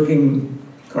be a working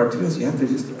cartoonist, you have to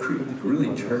just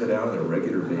really turn it out on a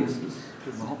regular basis.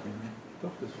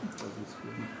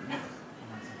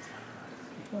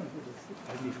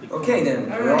 Okay then,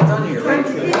 we're all done here, right?